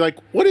in there and be like,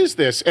 "What is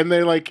this?" And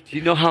they're like,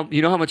 "You know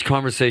how much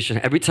conversation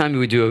every time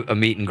we do a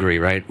meet and greet,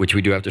 right? Which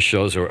we do after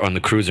shows or on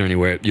the cruise or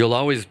anywhere.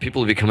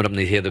 People will be coming up and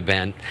they hear the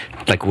band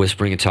like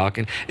whispering and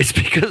talking. It's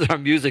because our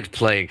music's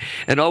playing,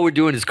 and all we're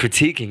doing is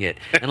critiquing it.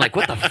 And like,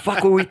 what the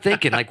fuck were we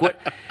thinking? Like, what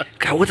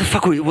the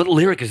fuck? What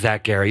lyric is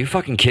that, Gary? Are you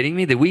fucking kidding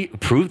me? Did we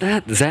approve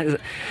that? Is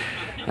that?"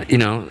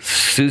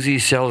 Susie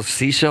sells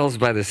seashells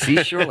by the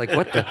seashore. Like,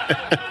 what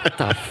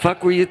the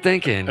fuck were you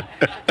thinking?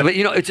 But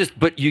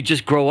but you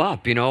just grow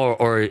up,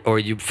 or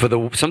you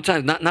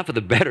sometimes not for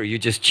the better. You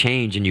just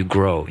change and you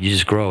grow. You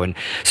just grow, and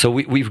so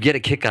we get a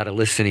kick out of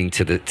listening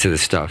to the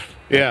stuff.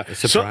 Yeah, it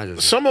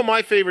surprises. Some of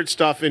my favorite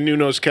stuff in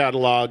Nuno's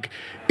catalog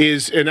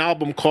is an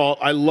album called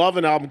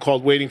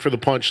Waiting for the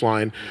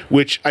Punchline,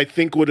 which I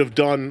think would have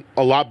done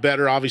a lot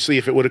better, obviously,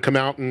 if it would have come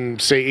out in,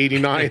 say,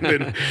 89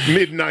 and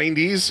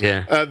mid-90s.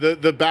 Yeah.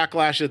 The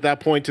backlash at that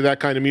point to that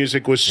kind of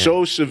music was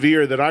so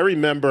severe that I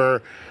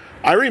remember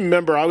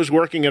I was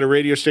working at a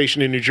radio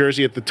station in New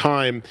Jersey at the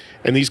time,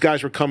 and these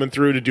guys were coming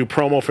through to do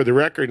promo for the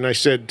record, and I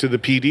said to the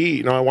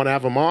PD, I want to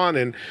have them on,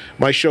 and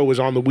my show was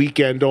on the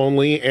weekend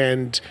only,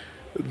 and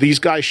these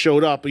guys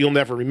showed up. You'll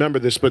never remember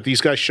this, but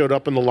these guys showed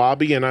up in the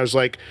lobby, and I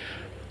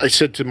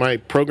said to my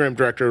program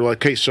director,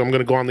 like, "Hey, so I'm going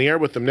to go on the air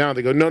with them now."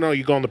 They go, "No,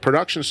 you go in the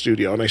production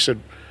studio." And I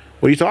said,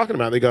 "What are you talking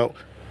about?" They go,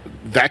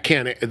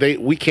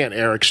 we can't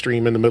air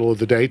Extreme in the middle of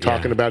the day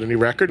talking about a new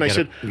record." And I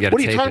said, "What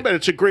are you talking about?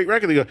 It's a great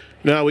record." They go,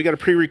 "No, we got to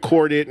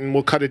pre-record it, and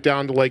we'll cut it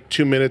down to like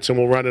 2 minutes, and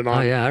we'll run it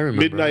on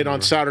midnight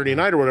on Saturday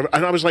night or whatever."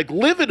 And I was like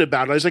livid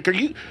about it. I was like,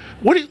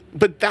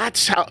 but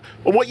that's how,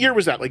 what year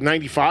was that? Like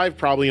 95,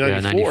 probably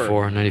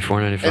 94.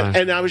 94, 95.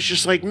 And I was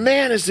just like,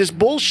 man, is this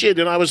bullshit?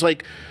 And I was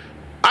like,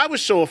 I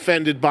was so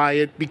offended by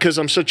it because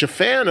I'm such a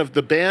fan of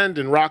the band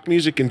and rock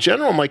music in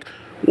general. I'm like,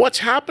 what's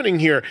happening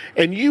here?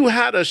 And you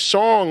had a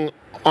song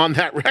on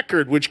that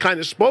record which kind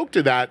of spoke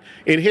to that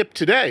in Hip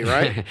Today,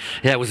 right?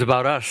 Yeah, it was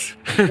about us.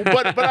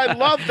 but I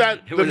love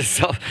that.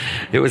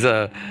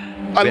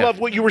 I love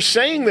what you were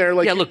saying there.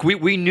 Like, yeah, look,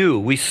 we knew,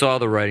 we saw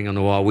the writing on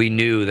the wall. We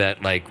knew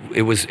that, like,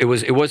 it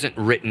wasn't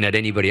written at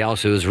anybody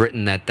else. It was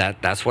written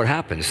that's what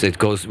happens. It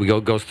goes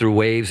through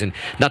waves, and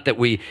not that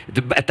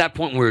at that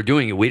point when we were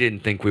doing it,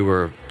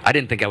 I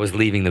didn't think I was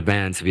leaving the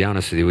band, to be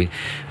honest with you.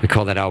 We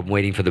call that album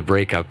Waiting for the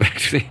Breakup,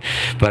 actually.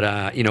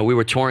 But we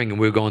were touring and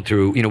we were going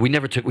through.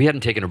 We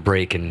hadn't taken a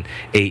break in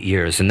 8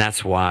 years, and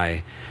that's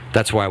why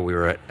we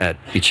were at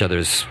each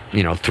other's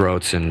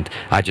throats. And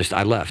I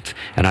left,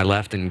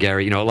 and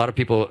Gary. A lot of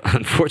people,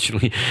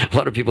 unfortunately,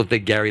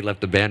 think Gary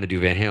left the band to do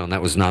Van Halen.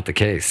 That was not the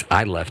case.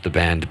 I left the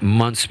band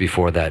months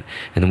before that,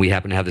 and then we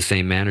happened to have the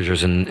same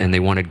managers, and they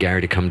wanted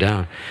Gary to come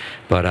down.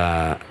 But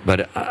I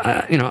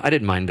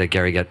didn't mind that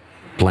Gary got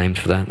blamed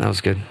for that. That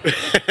was good.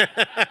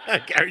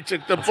 Gary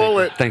took the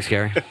bullet. Thanks,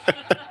 Gary.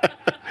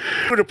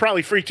 It would have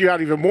probably freaked you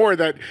out even more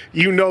that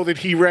that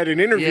he read an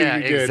interview you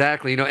did. Yeah,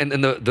 exactly.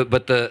 And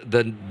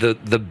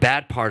the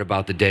bad part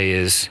about the day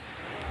is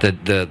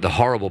the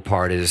horrible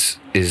part is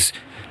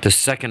the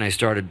second I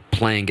started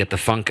playing Get the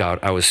Funk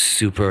Out, I was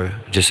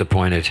super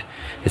disappointed.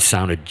 It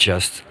sounded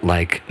just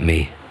like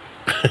me.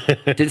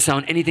 Didn't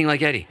sound anything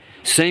like Eddie.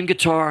 Same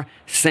guitar,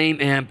 same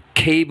amp,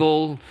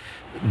 cable,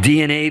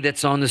 DNA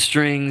that's on the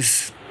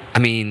strings. I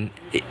mean,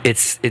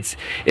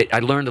 I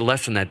learned a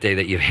lesson that day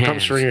that your hands,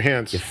 comes from your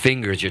hands, your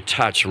fingers, your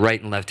touch,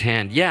 right and left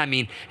hand. Yeah, I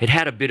mean, it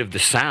had a bit of the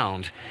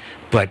sound,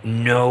 but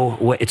no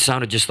way, it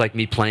sounded just like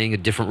me playing a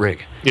different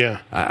rig.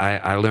 Yeah,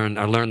 I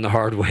learned the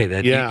hard way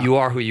that you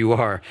are who you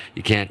are.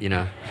 You can't,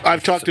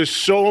 I've talked to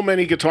so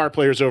many guitar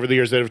players over the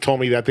years that have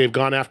told me that they've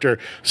gone after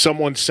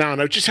someone's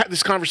sound. I just had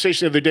this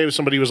conversation the other day with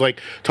somebody who was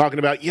like talking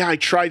about, I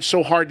tried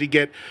so hard to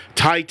get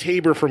Ty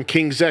Tabor from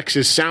King's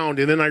X's sound,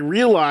 and then I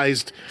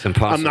realized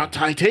I'm not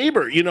Ty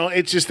Tabor.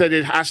 It's just that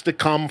it has to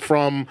come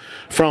from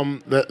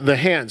the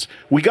hands.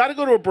 We got to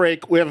go to a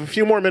break. We have a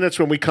few more minutes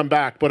when we come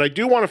back, but I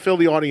do want to fill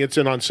the audience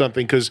in on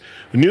something, because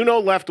Nuno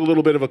left a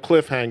little bit of a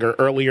cliffhanger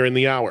earlier in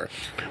the hour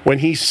when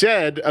he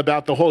said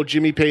about the whole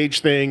Jimmy Page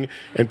thing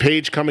and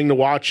Page coming to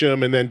watch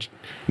him, and then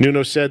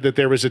Nuno said that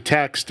there was a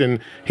text and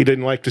he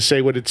didn't like to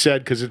say what it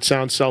said because it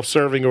sounds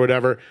self-serving or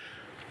whatever.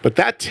 But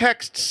that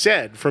text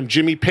said from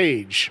Jimmy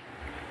Page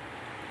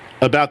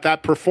about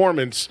that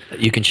performance.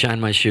 You can shine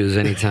my shoes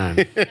anytime.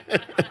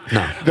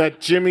 No. That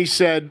Jimmy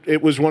said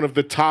it was one of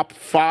the top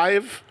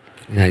 5.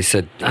 Yeah, he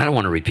said, I don't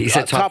want to repeat. He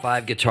said top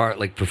 5 guitar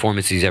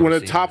performances he's ever seen. One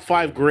of the top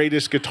 5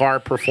 greatest guitar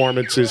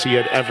performances he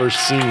had ever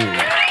seen.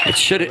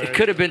 It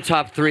could have been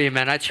top 3,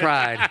 man. I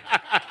tried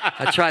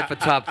for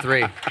top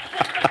 3.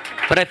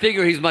 But I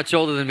figure he's much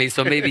older than me,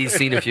 so maybe he's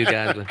seen a few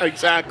guys.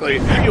 Exactly.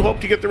 You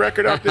hope to get the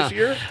record out this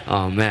year?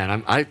 Oh,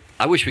 man.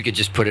 I wish we could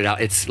just put it out.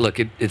 It's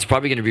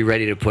probably going to be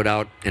ready to put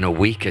out in a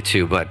week or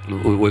two, but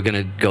we're going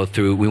to go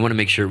through. We want to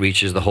make sure it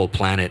reaches the whole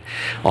planet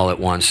all at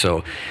once.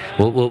 So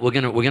we're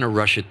gonna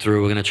rush it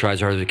through. We're gonna try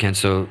as hard as we can.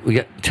 So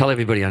tell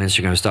everybody on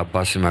Instagram to stop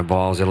busting my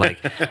balls. They're like,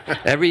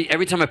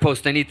 every time I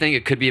post anything,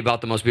 it could be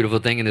about the most beautiful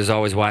thing, and there's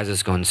always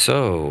Wises going,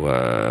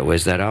 so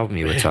where's that album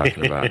you were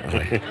talking about?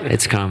 Like,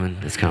 it's coming.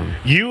 It's coming.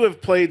 You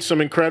have played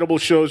some incredible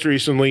shows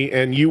recently,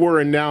 and you were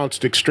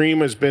announced.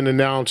 Extreme has been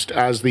announced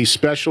as the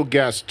special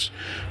guests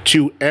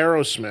to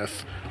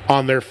Aerosmith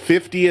on their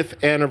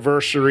 50th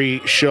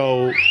anniversary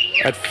show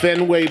at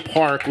Fenway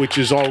Park, which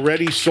is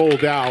already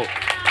sold out.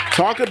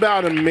 Talk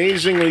about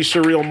amazingly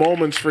surreal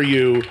moments for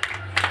you.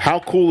 How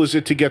cool is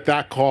it to get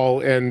that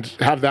call and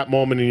have that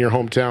moment in your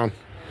hometown?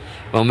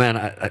 Well, man,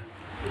 I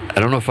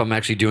don't know if I'm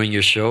actually doing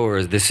your show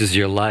or this is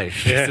your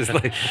life. Yeah. This is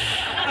like,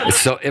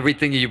 so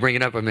everything you bring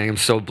it up, I mean, I'm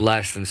so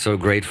blessed and so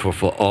grateful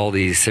for all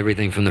these,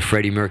 everything from the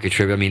Freddie Mercury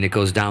tribute. I mean, it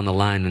goes down the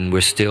line, and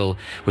we're still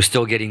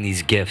getting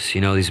these gifts,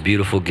 these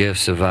beautiful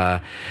gifts of.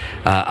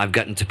 I've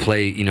gotten to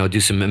play, do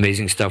some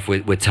amazing stuff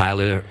with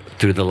Tyler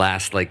through the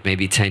last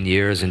maybe 10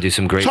 years and do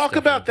some great. Talk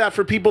stuff. about that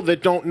for people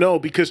that don't know,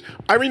 because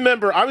I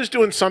remember I was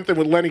doing something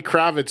with Lenny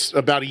Kravitz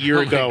about a year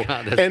ago,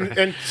 God,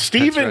 and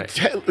Steven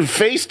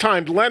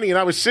FaceTimed Lenny, and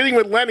I was sitting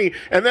with Lenny,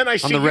 and then I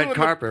see on the you red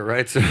carpet,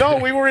 right? So no,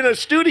 we were in a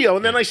studio,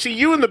 and then I see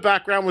you in the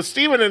background with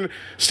Steven, and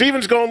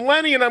Steven's going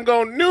Lenny, and I'm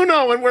going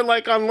Nuno, and we're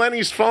on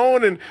Lenny's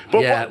phone.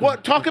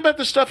 What talk about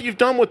the stuff you've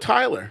done with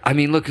Tyler? I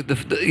mean, look,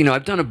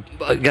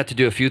 I got to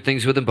do a few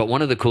things with him, but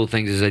one of the cool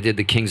things is I did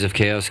the Kings of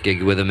Chaos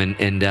gig with him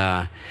in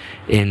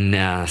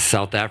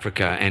South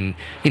Africa, and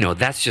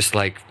that's just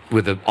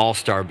with an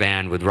all-star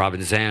band with Robin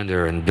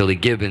Zander and Billy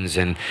Gibbons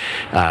and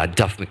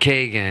Duff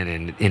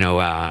McKagan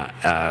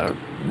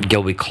and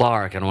Gilby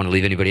Clark. I don't want to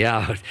leave anybody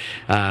out,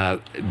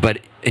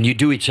 and you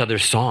do each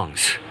other's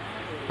songs.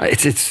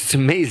 It's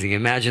amazing.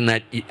 Imagine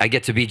that I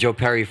get to be Joe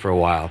Perry for a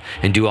while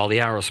and do all the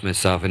Aerosmith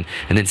stuff, and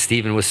then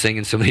Steven was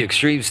singing some of the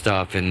Extreme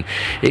stuff, and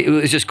it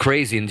was just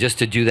crazy. And just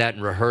to do that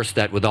and rehearse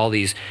that with all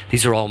these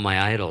are all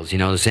my idols.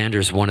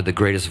 Xander's one of the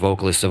greatest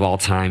vocalists of all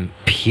time,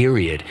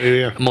 period.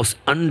 Yeah. Most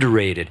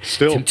underrated.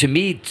 Still. To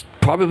me,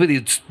 probably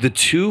the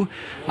two,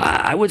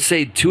 I would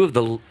say two of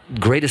the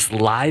greatest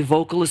live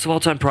vocalists of all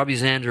time, probably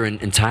Xander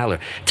and Tyler.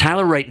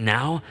 Tyler right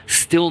now,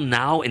 still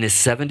now in his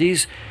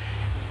 70s,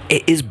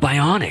 is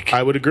bionic.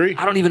 I would agree.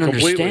 I don't even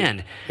completely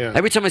understand. Yeah.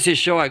 Every time I see a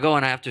show, I go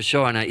and after a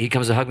show, and he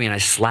comes to hug me, and I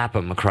slap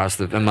him across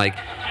the. I'm like,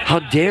 how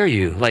dare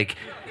you?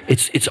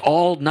 It's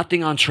all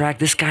nothing on track.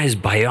 This guy is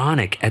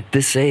bionic at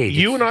this age.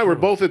 You and I were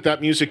both at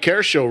that Music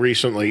Care show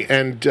recently,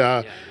 and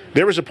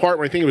there was a part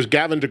where I think it was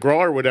Gavin DeGraw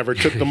or whatever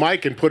took the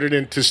mic and put it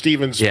into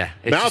Steven's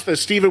mouth as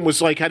Steven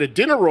was had a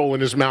dinner roll in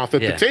his mouth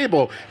at the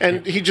table,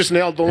 and he just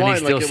nailed the line.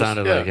 He still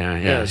sounded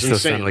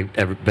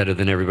like better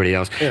than everybody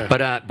else. Yeah.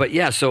 But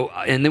yeah. So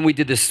and then we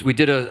did this. We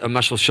did a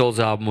Muscle Shoals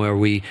album where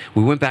we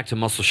went back to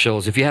Muscle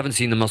Shoals. If you haven't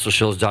seen the Muscle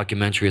Shoals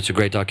documentary, it's a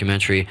great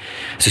documentary.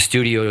 It's a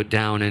studio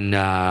down in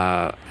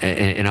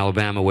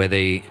Alabama where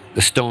the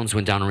Stones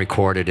went down and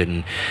recorded,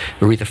 and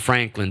Aretha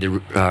Franklin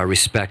did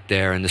Respect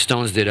there, and the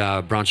Stones did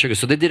Brown Sugar.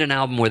 So they did an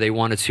album where they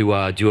wanted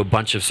to do a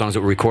bunch of songs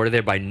that were recorded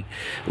there by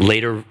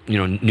later,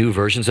 new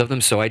versions of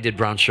them. So I did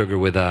Brown Sugar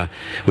with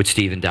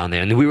Steven down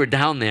there, and we were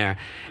down there,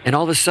 and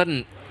all of a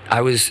sudden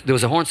there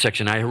was a horn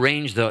section. I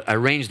arranged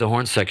the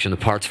horn section, the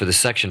parts for the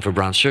section for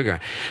Brown Sugar.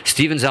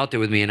 Steven's out there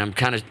with me, and I'm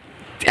kind of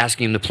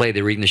asking him to play.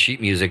 They're reading the sheet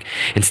music,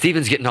 and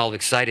Steven's getting all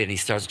excited, and he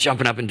starts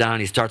jumping up and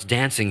down. He starts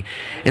dancing,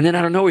 and then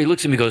out of nowhere, he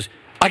looks at me and goes,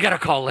 "I gotta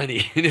call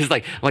Lenny." And he's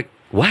like, I'm like,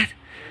 "What?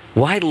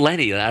 Why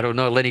Lenny?" I don't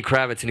know, Lenny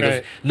Kravitz. And he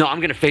goes, "No, I'm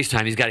going to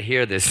FaceTime. He's got to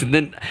hear this." And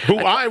then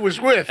I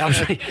was with. I'm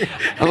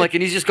like,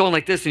 and he's just going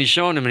like this, and he's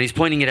showing him, and he's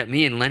pointing it at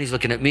me, and Lenny's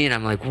looking at me, and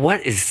I'm like, what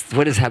is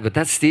happening? But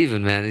that's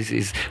Steven, man.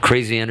 He's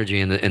crazy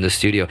energy in the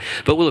studio.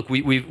 But look,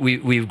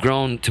 we've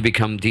grown to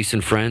become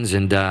decent friends,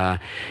 and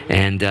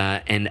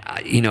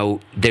you know,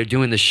 they're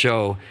doing the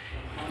show.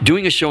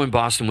 Doing a show in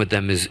Boston with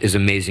them is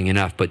amazing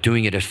enough, but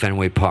doing it at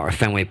Fenway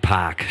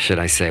Park, should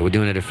I say? We're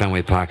doing it at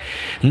Fenway Park.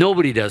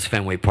 Nobody does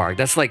Fenway Park.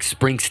 That's like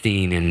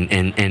Springsteen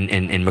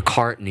and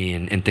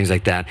McCartney and things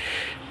like that.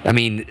 I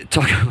mean,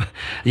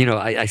 you know,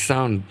 I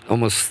sound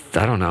almost,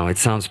 I don't know, it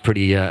sounds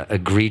pretty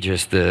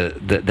egregious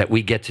that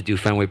we get to do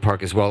Fenway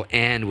Park as well,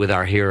 and with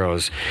our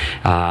heroes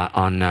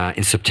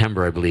in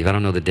September, I believe. I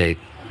don't know the date.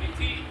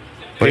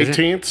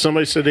 18th?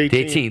 Somebody said 18th.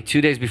 18th, 2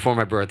 days before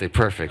my birthday.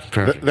 Perfect.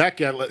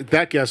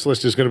 That guest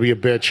list is going to be a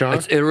bitch, huh?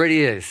 It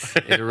already is.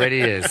 It already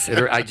is.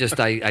 I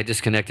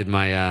disconnected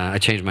my. I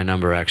changed my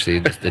number actually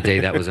the day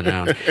that was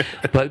announced.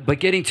 But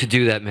getting to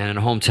do that, man, in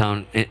a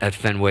hometown at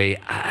Fenway,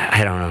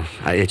 I don't know.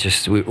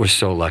 We're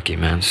so lucky,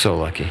 man. So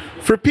lucky.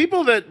 For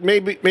people that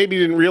maybe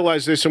didn't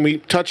realize this, and we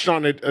touched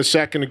on it a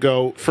second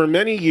ago, for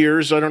many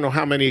years, I don't know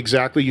how many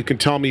exactly, you can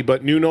tell me,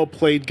 but Nuno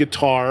played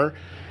guitar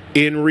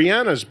in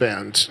Rihanna's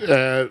band.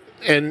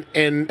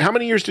 And how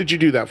many years did you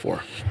do that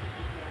for?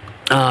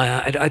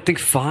 I think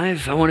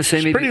 5. I want to say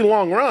it's maybe. Pretty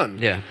long run.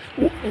 Yeah.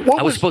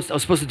 I was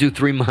supposed to do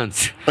 3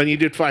 months. And you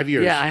did 5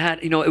 years. Yeah, I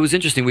had. You know, it was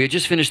interesting. We had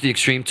just finished the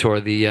Extreme tour,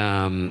 the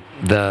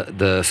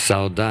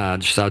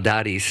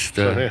Saudades,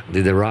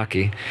 the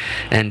Rocky,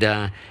 and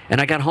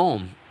I got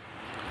home.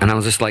 And I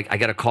was just like, I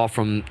got a call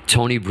from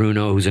Tony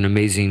Bruno, who's an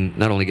amazing,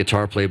 not only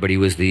guitar player, but he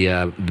was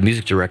the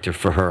music director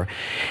for her.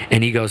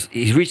 And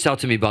he reached out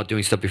to me about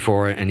doing stuff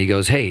before, and he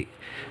goes, "Hey,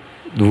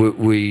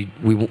 we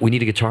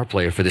need a guitar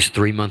player for this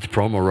 3-month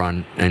promo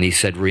run." And he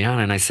said,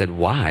 "Rihanna." And I said,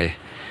 "Why?"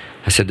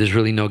 I said, "There's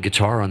really no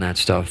guitar on that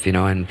stuff, you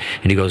know." And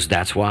he goes,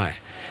 "That's why."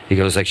 He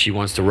goes, like, she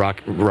wants to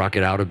rock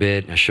it out a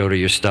bit. I showed her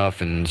your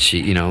stuff, and she,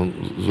 you know,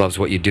 loves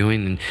what you're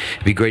doing. And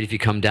it'd be great if you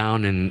come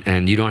down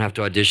and you don't have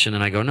to audition.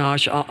 And I go, "No,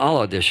 I'll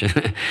audition."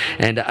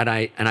 and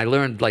I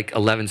learned like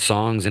 11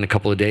 songs in a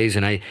couple of days.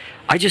 And I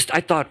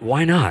thought,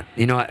 why not?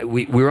 You know,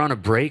 we were on a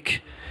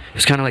break. It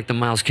was kind of like the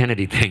Miles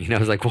Kennedy thing. You know, I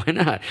was like, why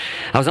not?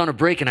 I was on a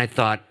break, and I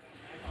thought,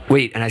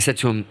 wait. And I said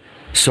to him,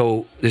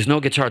 "So there's no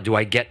guitar. Do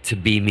I get to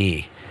be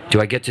me? Do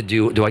I get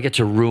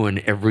to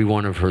ruin every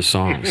one of her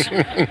songs?"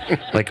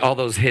 Like all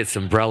those hits,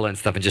 Umbrella and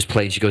stuff, and just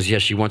play. And she goes,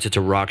 "Yes, she wants it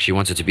to rock. She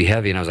wants it to be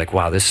heavy." And I was like,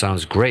 wow, this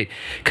sounds great.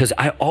 Because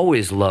I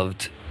always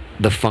loved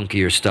the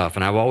funkier stuff,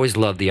 and I've always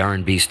loved the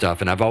R&B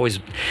stuff, and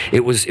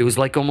it was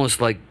like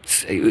almost like,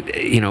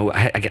 you know,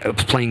 I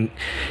was playing.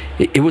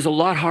 It was a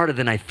lot harder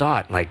than I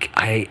thought. Like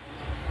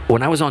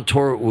when I was on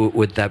tour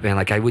with that band,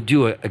 like I would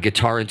do a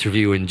guitar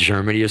interview in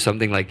Germany or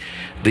something, like,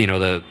 you know,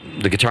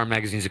 the guitar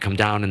magazines would come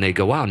down and they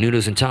go, "Wow,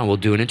 Nuno's in town, we'll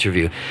do an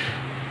interview."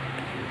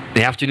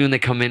 The afternoon they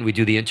come in, we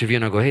do the interview,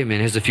 and I go, "Hey man,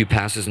 here's a few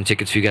passes and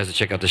tickets for you guys to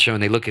check out the show."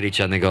 And they look at each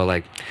other and they go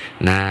like,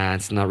 "Nah,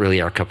 it's not really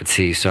our cup of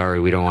tea. Sorry,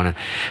 we don't want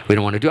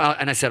to do it."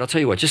 And I said, "I'll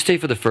tell you what, just stay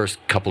for the first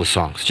couple of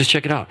songs. Just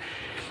check it out."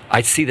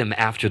 I'd see them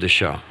after the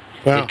show.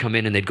 Wow. They'd come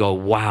in and they'd go,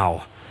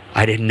 "Wow,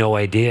 I had no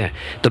idea."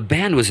 The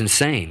band was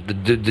insane.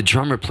 The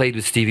drummer played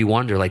with Stevie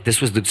Wonder. Like, this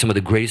was some of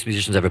the greatest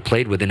musicians I've ever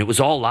played with, and it was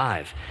all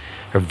live.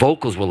 Her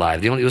vocals were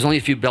live. There was only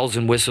a few bells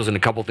and whistles and a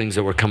couple things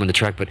that were coming to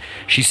track, but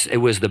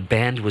the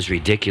band was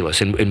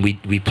ridiculous, and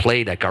we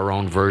played like our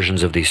own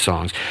versions of these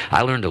songs.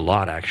 I learned a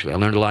lot, actually. I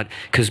learned a lot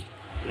because,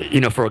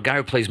 you know, for a guy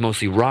who plays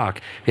mostly rock,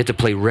 we had to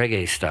play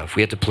reggae stuff.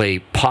 We had to play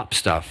pop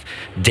stuff,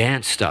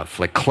 dance stuff,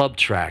 like club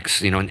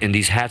tracks, you know, and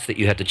these hats that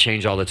you had to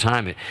change all the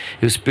time. It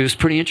was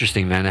pretty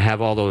interesting, man, to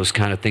have all those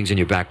kind of things in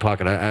your back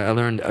pocket. I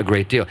learned a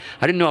great deal.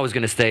 I didn't know I was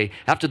going to stay.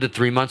 After the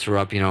 3 months were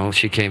up, you know,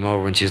 she came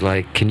over and she's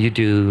like, "Can you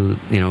do,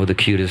 you know, the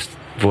cutest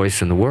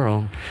voice in the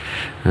world?"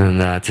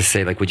 And to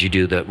say, like, would you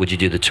do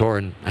the tour?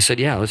 And I said,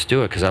 "Yeah, let's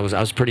do it," because I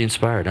was pretty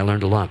inspired. I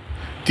learned a lot.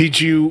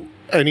 Did you...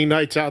 Any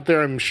nights out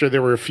there, I'm sure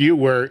there were a few,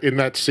 where in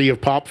that sea of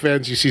pop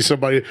fans you see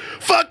somebody,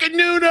 "Fucking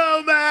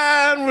Nuno,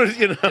 man!"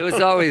 You know? It was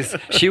always,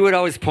 she would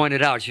always point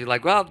it out. She's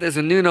like, "Well, there's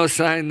a Nuno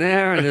sign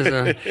there, and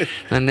there's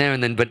and there,"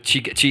 and then. But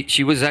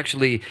she was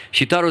actually,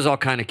 she thought it was all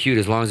kind of cute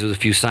as long as there was a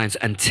few signs,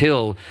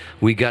 until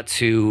we got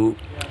to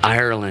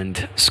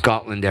Ireland,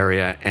 Scotland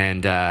area,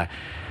 and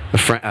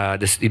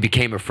he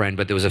became a friend.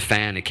 But there was a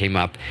fan that came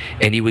up,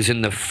 and he was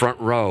in the front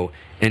row,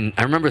 and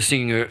I remember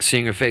seeing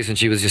her face, and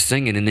she was just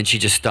singing, and then she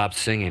just stopped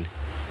singing.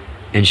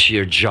 And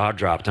her jaw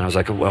dropped, and I was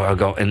like, "Well, I'll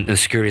go." And the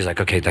security's like,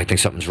 "Okay, I think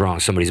something's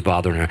wrong. Somebody's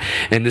bothering her."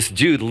 And this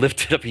dude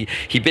lifted up.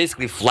 He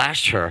basically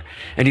flashed her,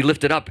 and he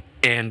lifted up,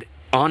 and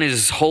on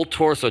his whole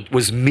torso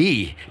was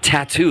me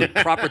tattooed,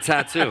 proper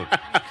tattoo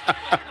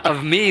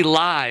of me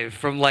live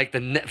from like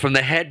from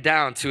the head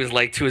down to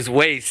his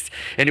waist,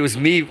 and it was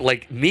me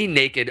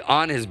naked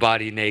on his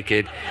body,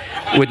 naked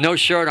with no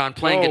shirt on,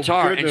 playing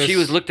guitar. Goodness. And she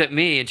looked at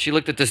me and she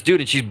looked at this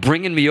dude and she's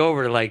bringing me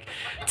over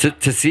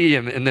to see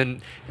him, and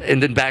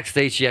then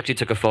backstage she actually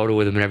took a photo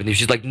with him and everything.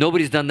 She's like,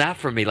 nobody's done that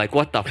for me. Like,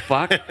 what the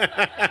fuck?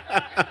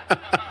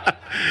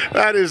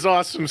 That is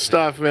awesome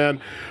stuff,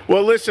 man.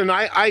 Well, listen,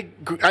 I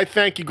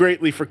thank you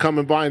greatly for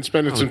coming by and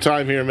spending some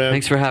time here, man.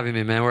 Thanks for having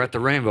me, man. We're at the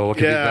Rainbow. What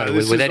can be better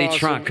with Eddie awesome.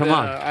 Trunk? Come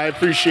on. I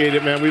appreciate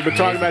it, man. We've been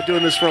talking about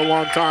doing this for a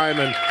long time,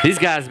 and these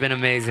guys have been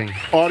amazing.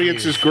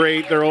 Audience is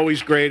great. They're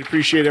always great.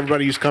 Appreciate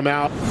everybody who's come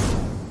out.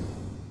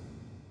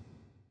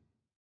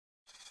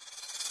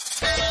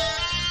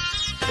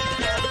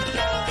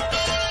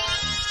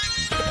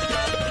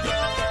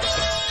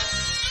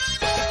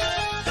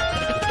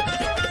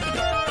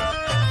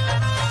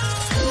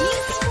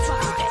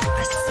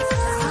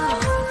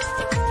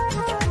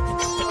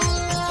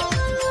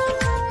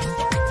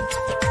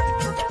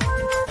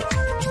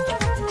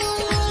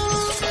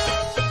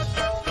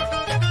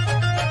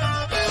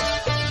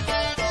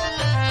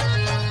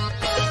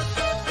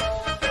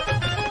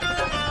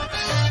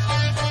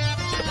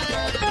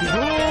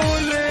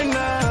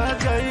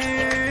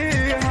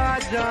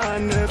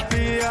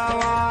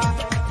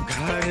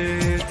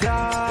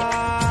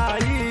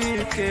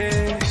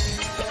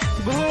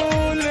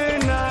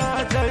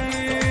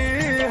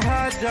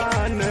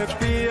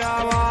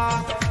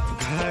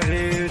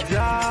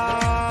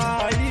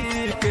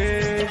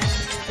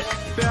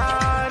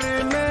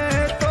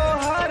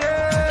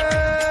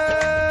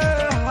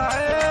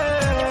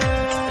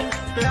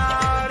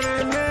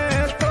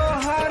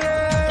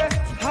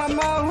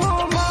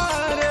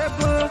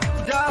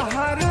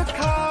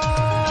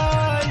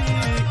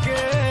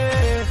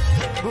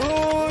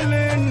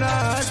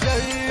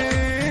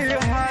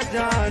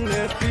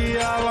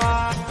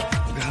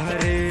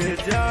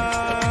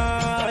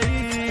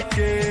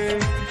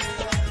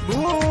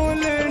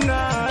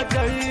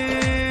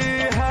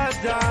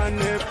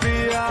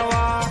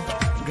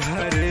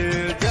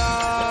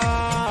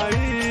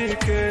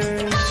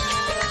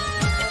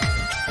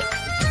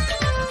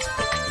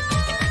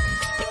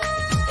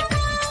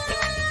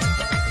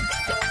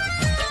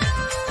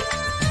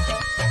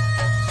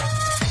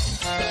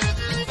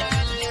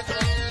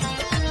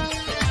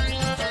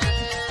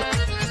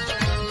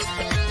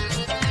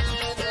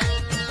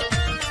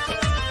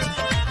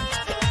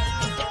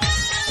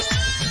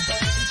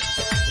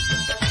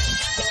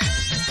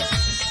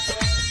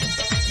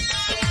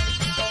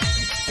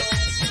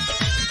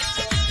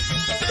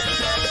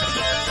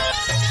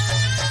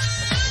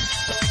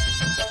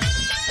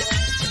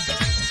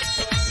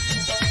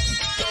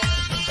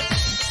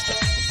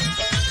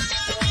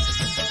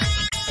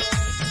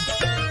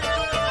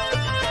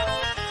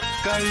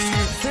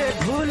 कैसे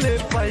भूल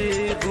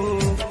पैबू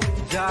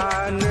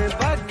जान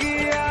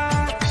बगिया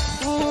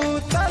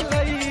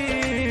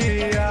उतलैया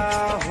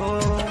हो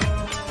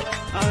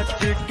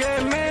अचके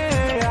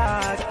में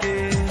आके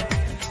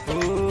ऊ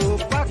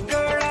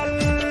पकड़ल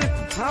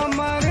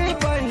हमर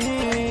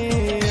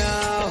बहिया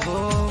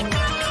हो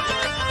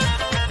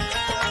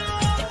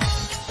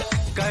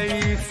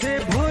कैसे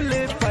भूल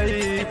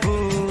पैबू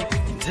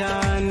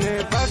जान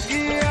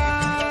बगिया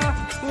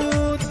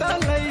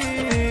उतलैया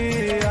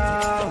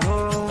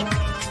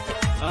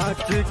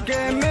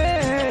के में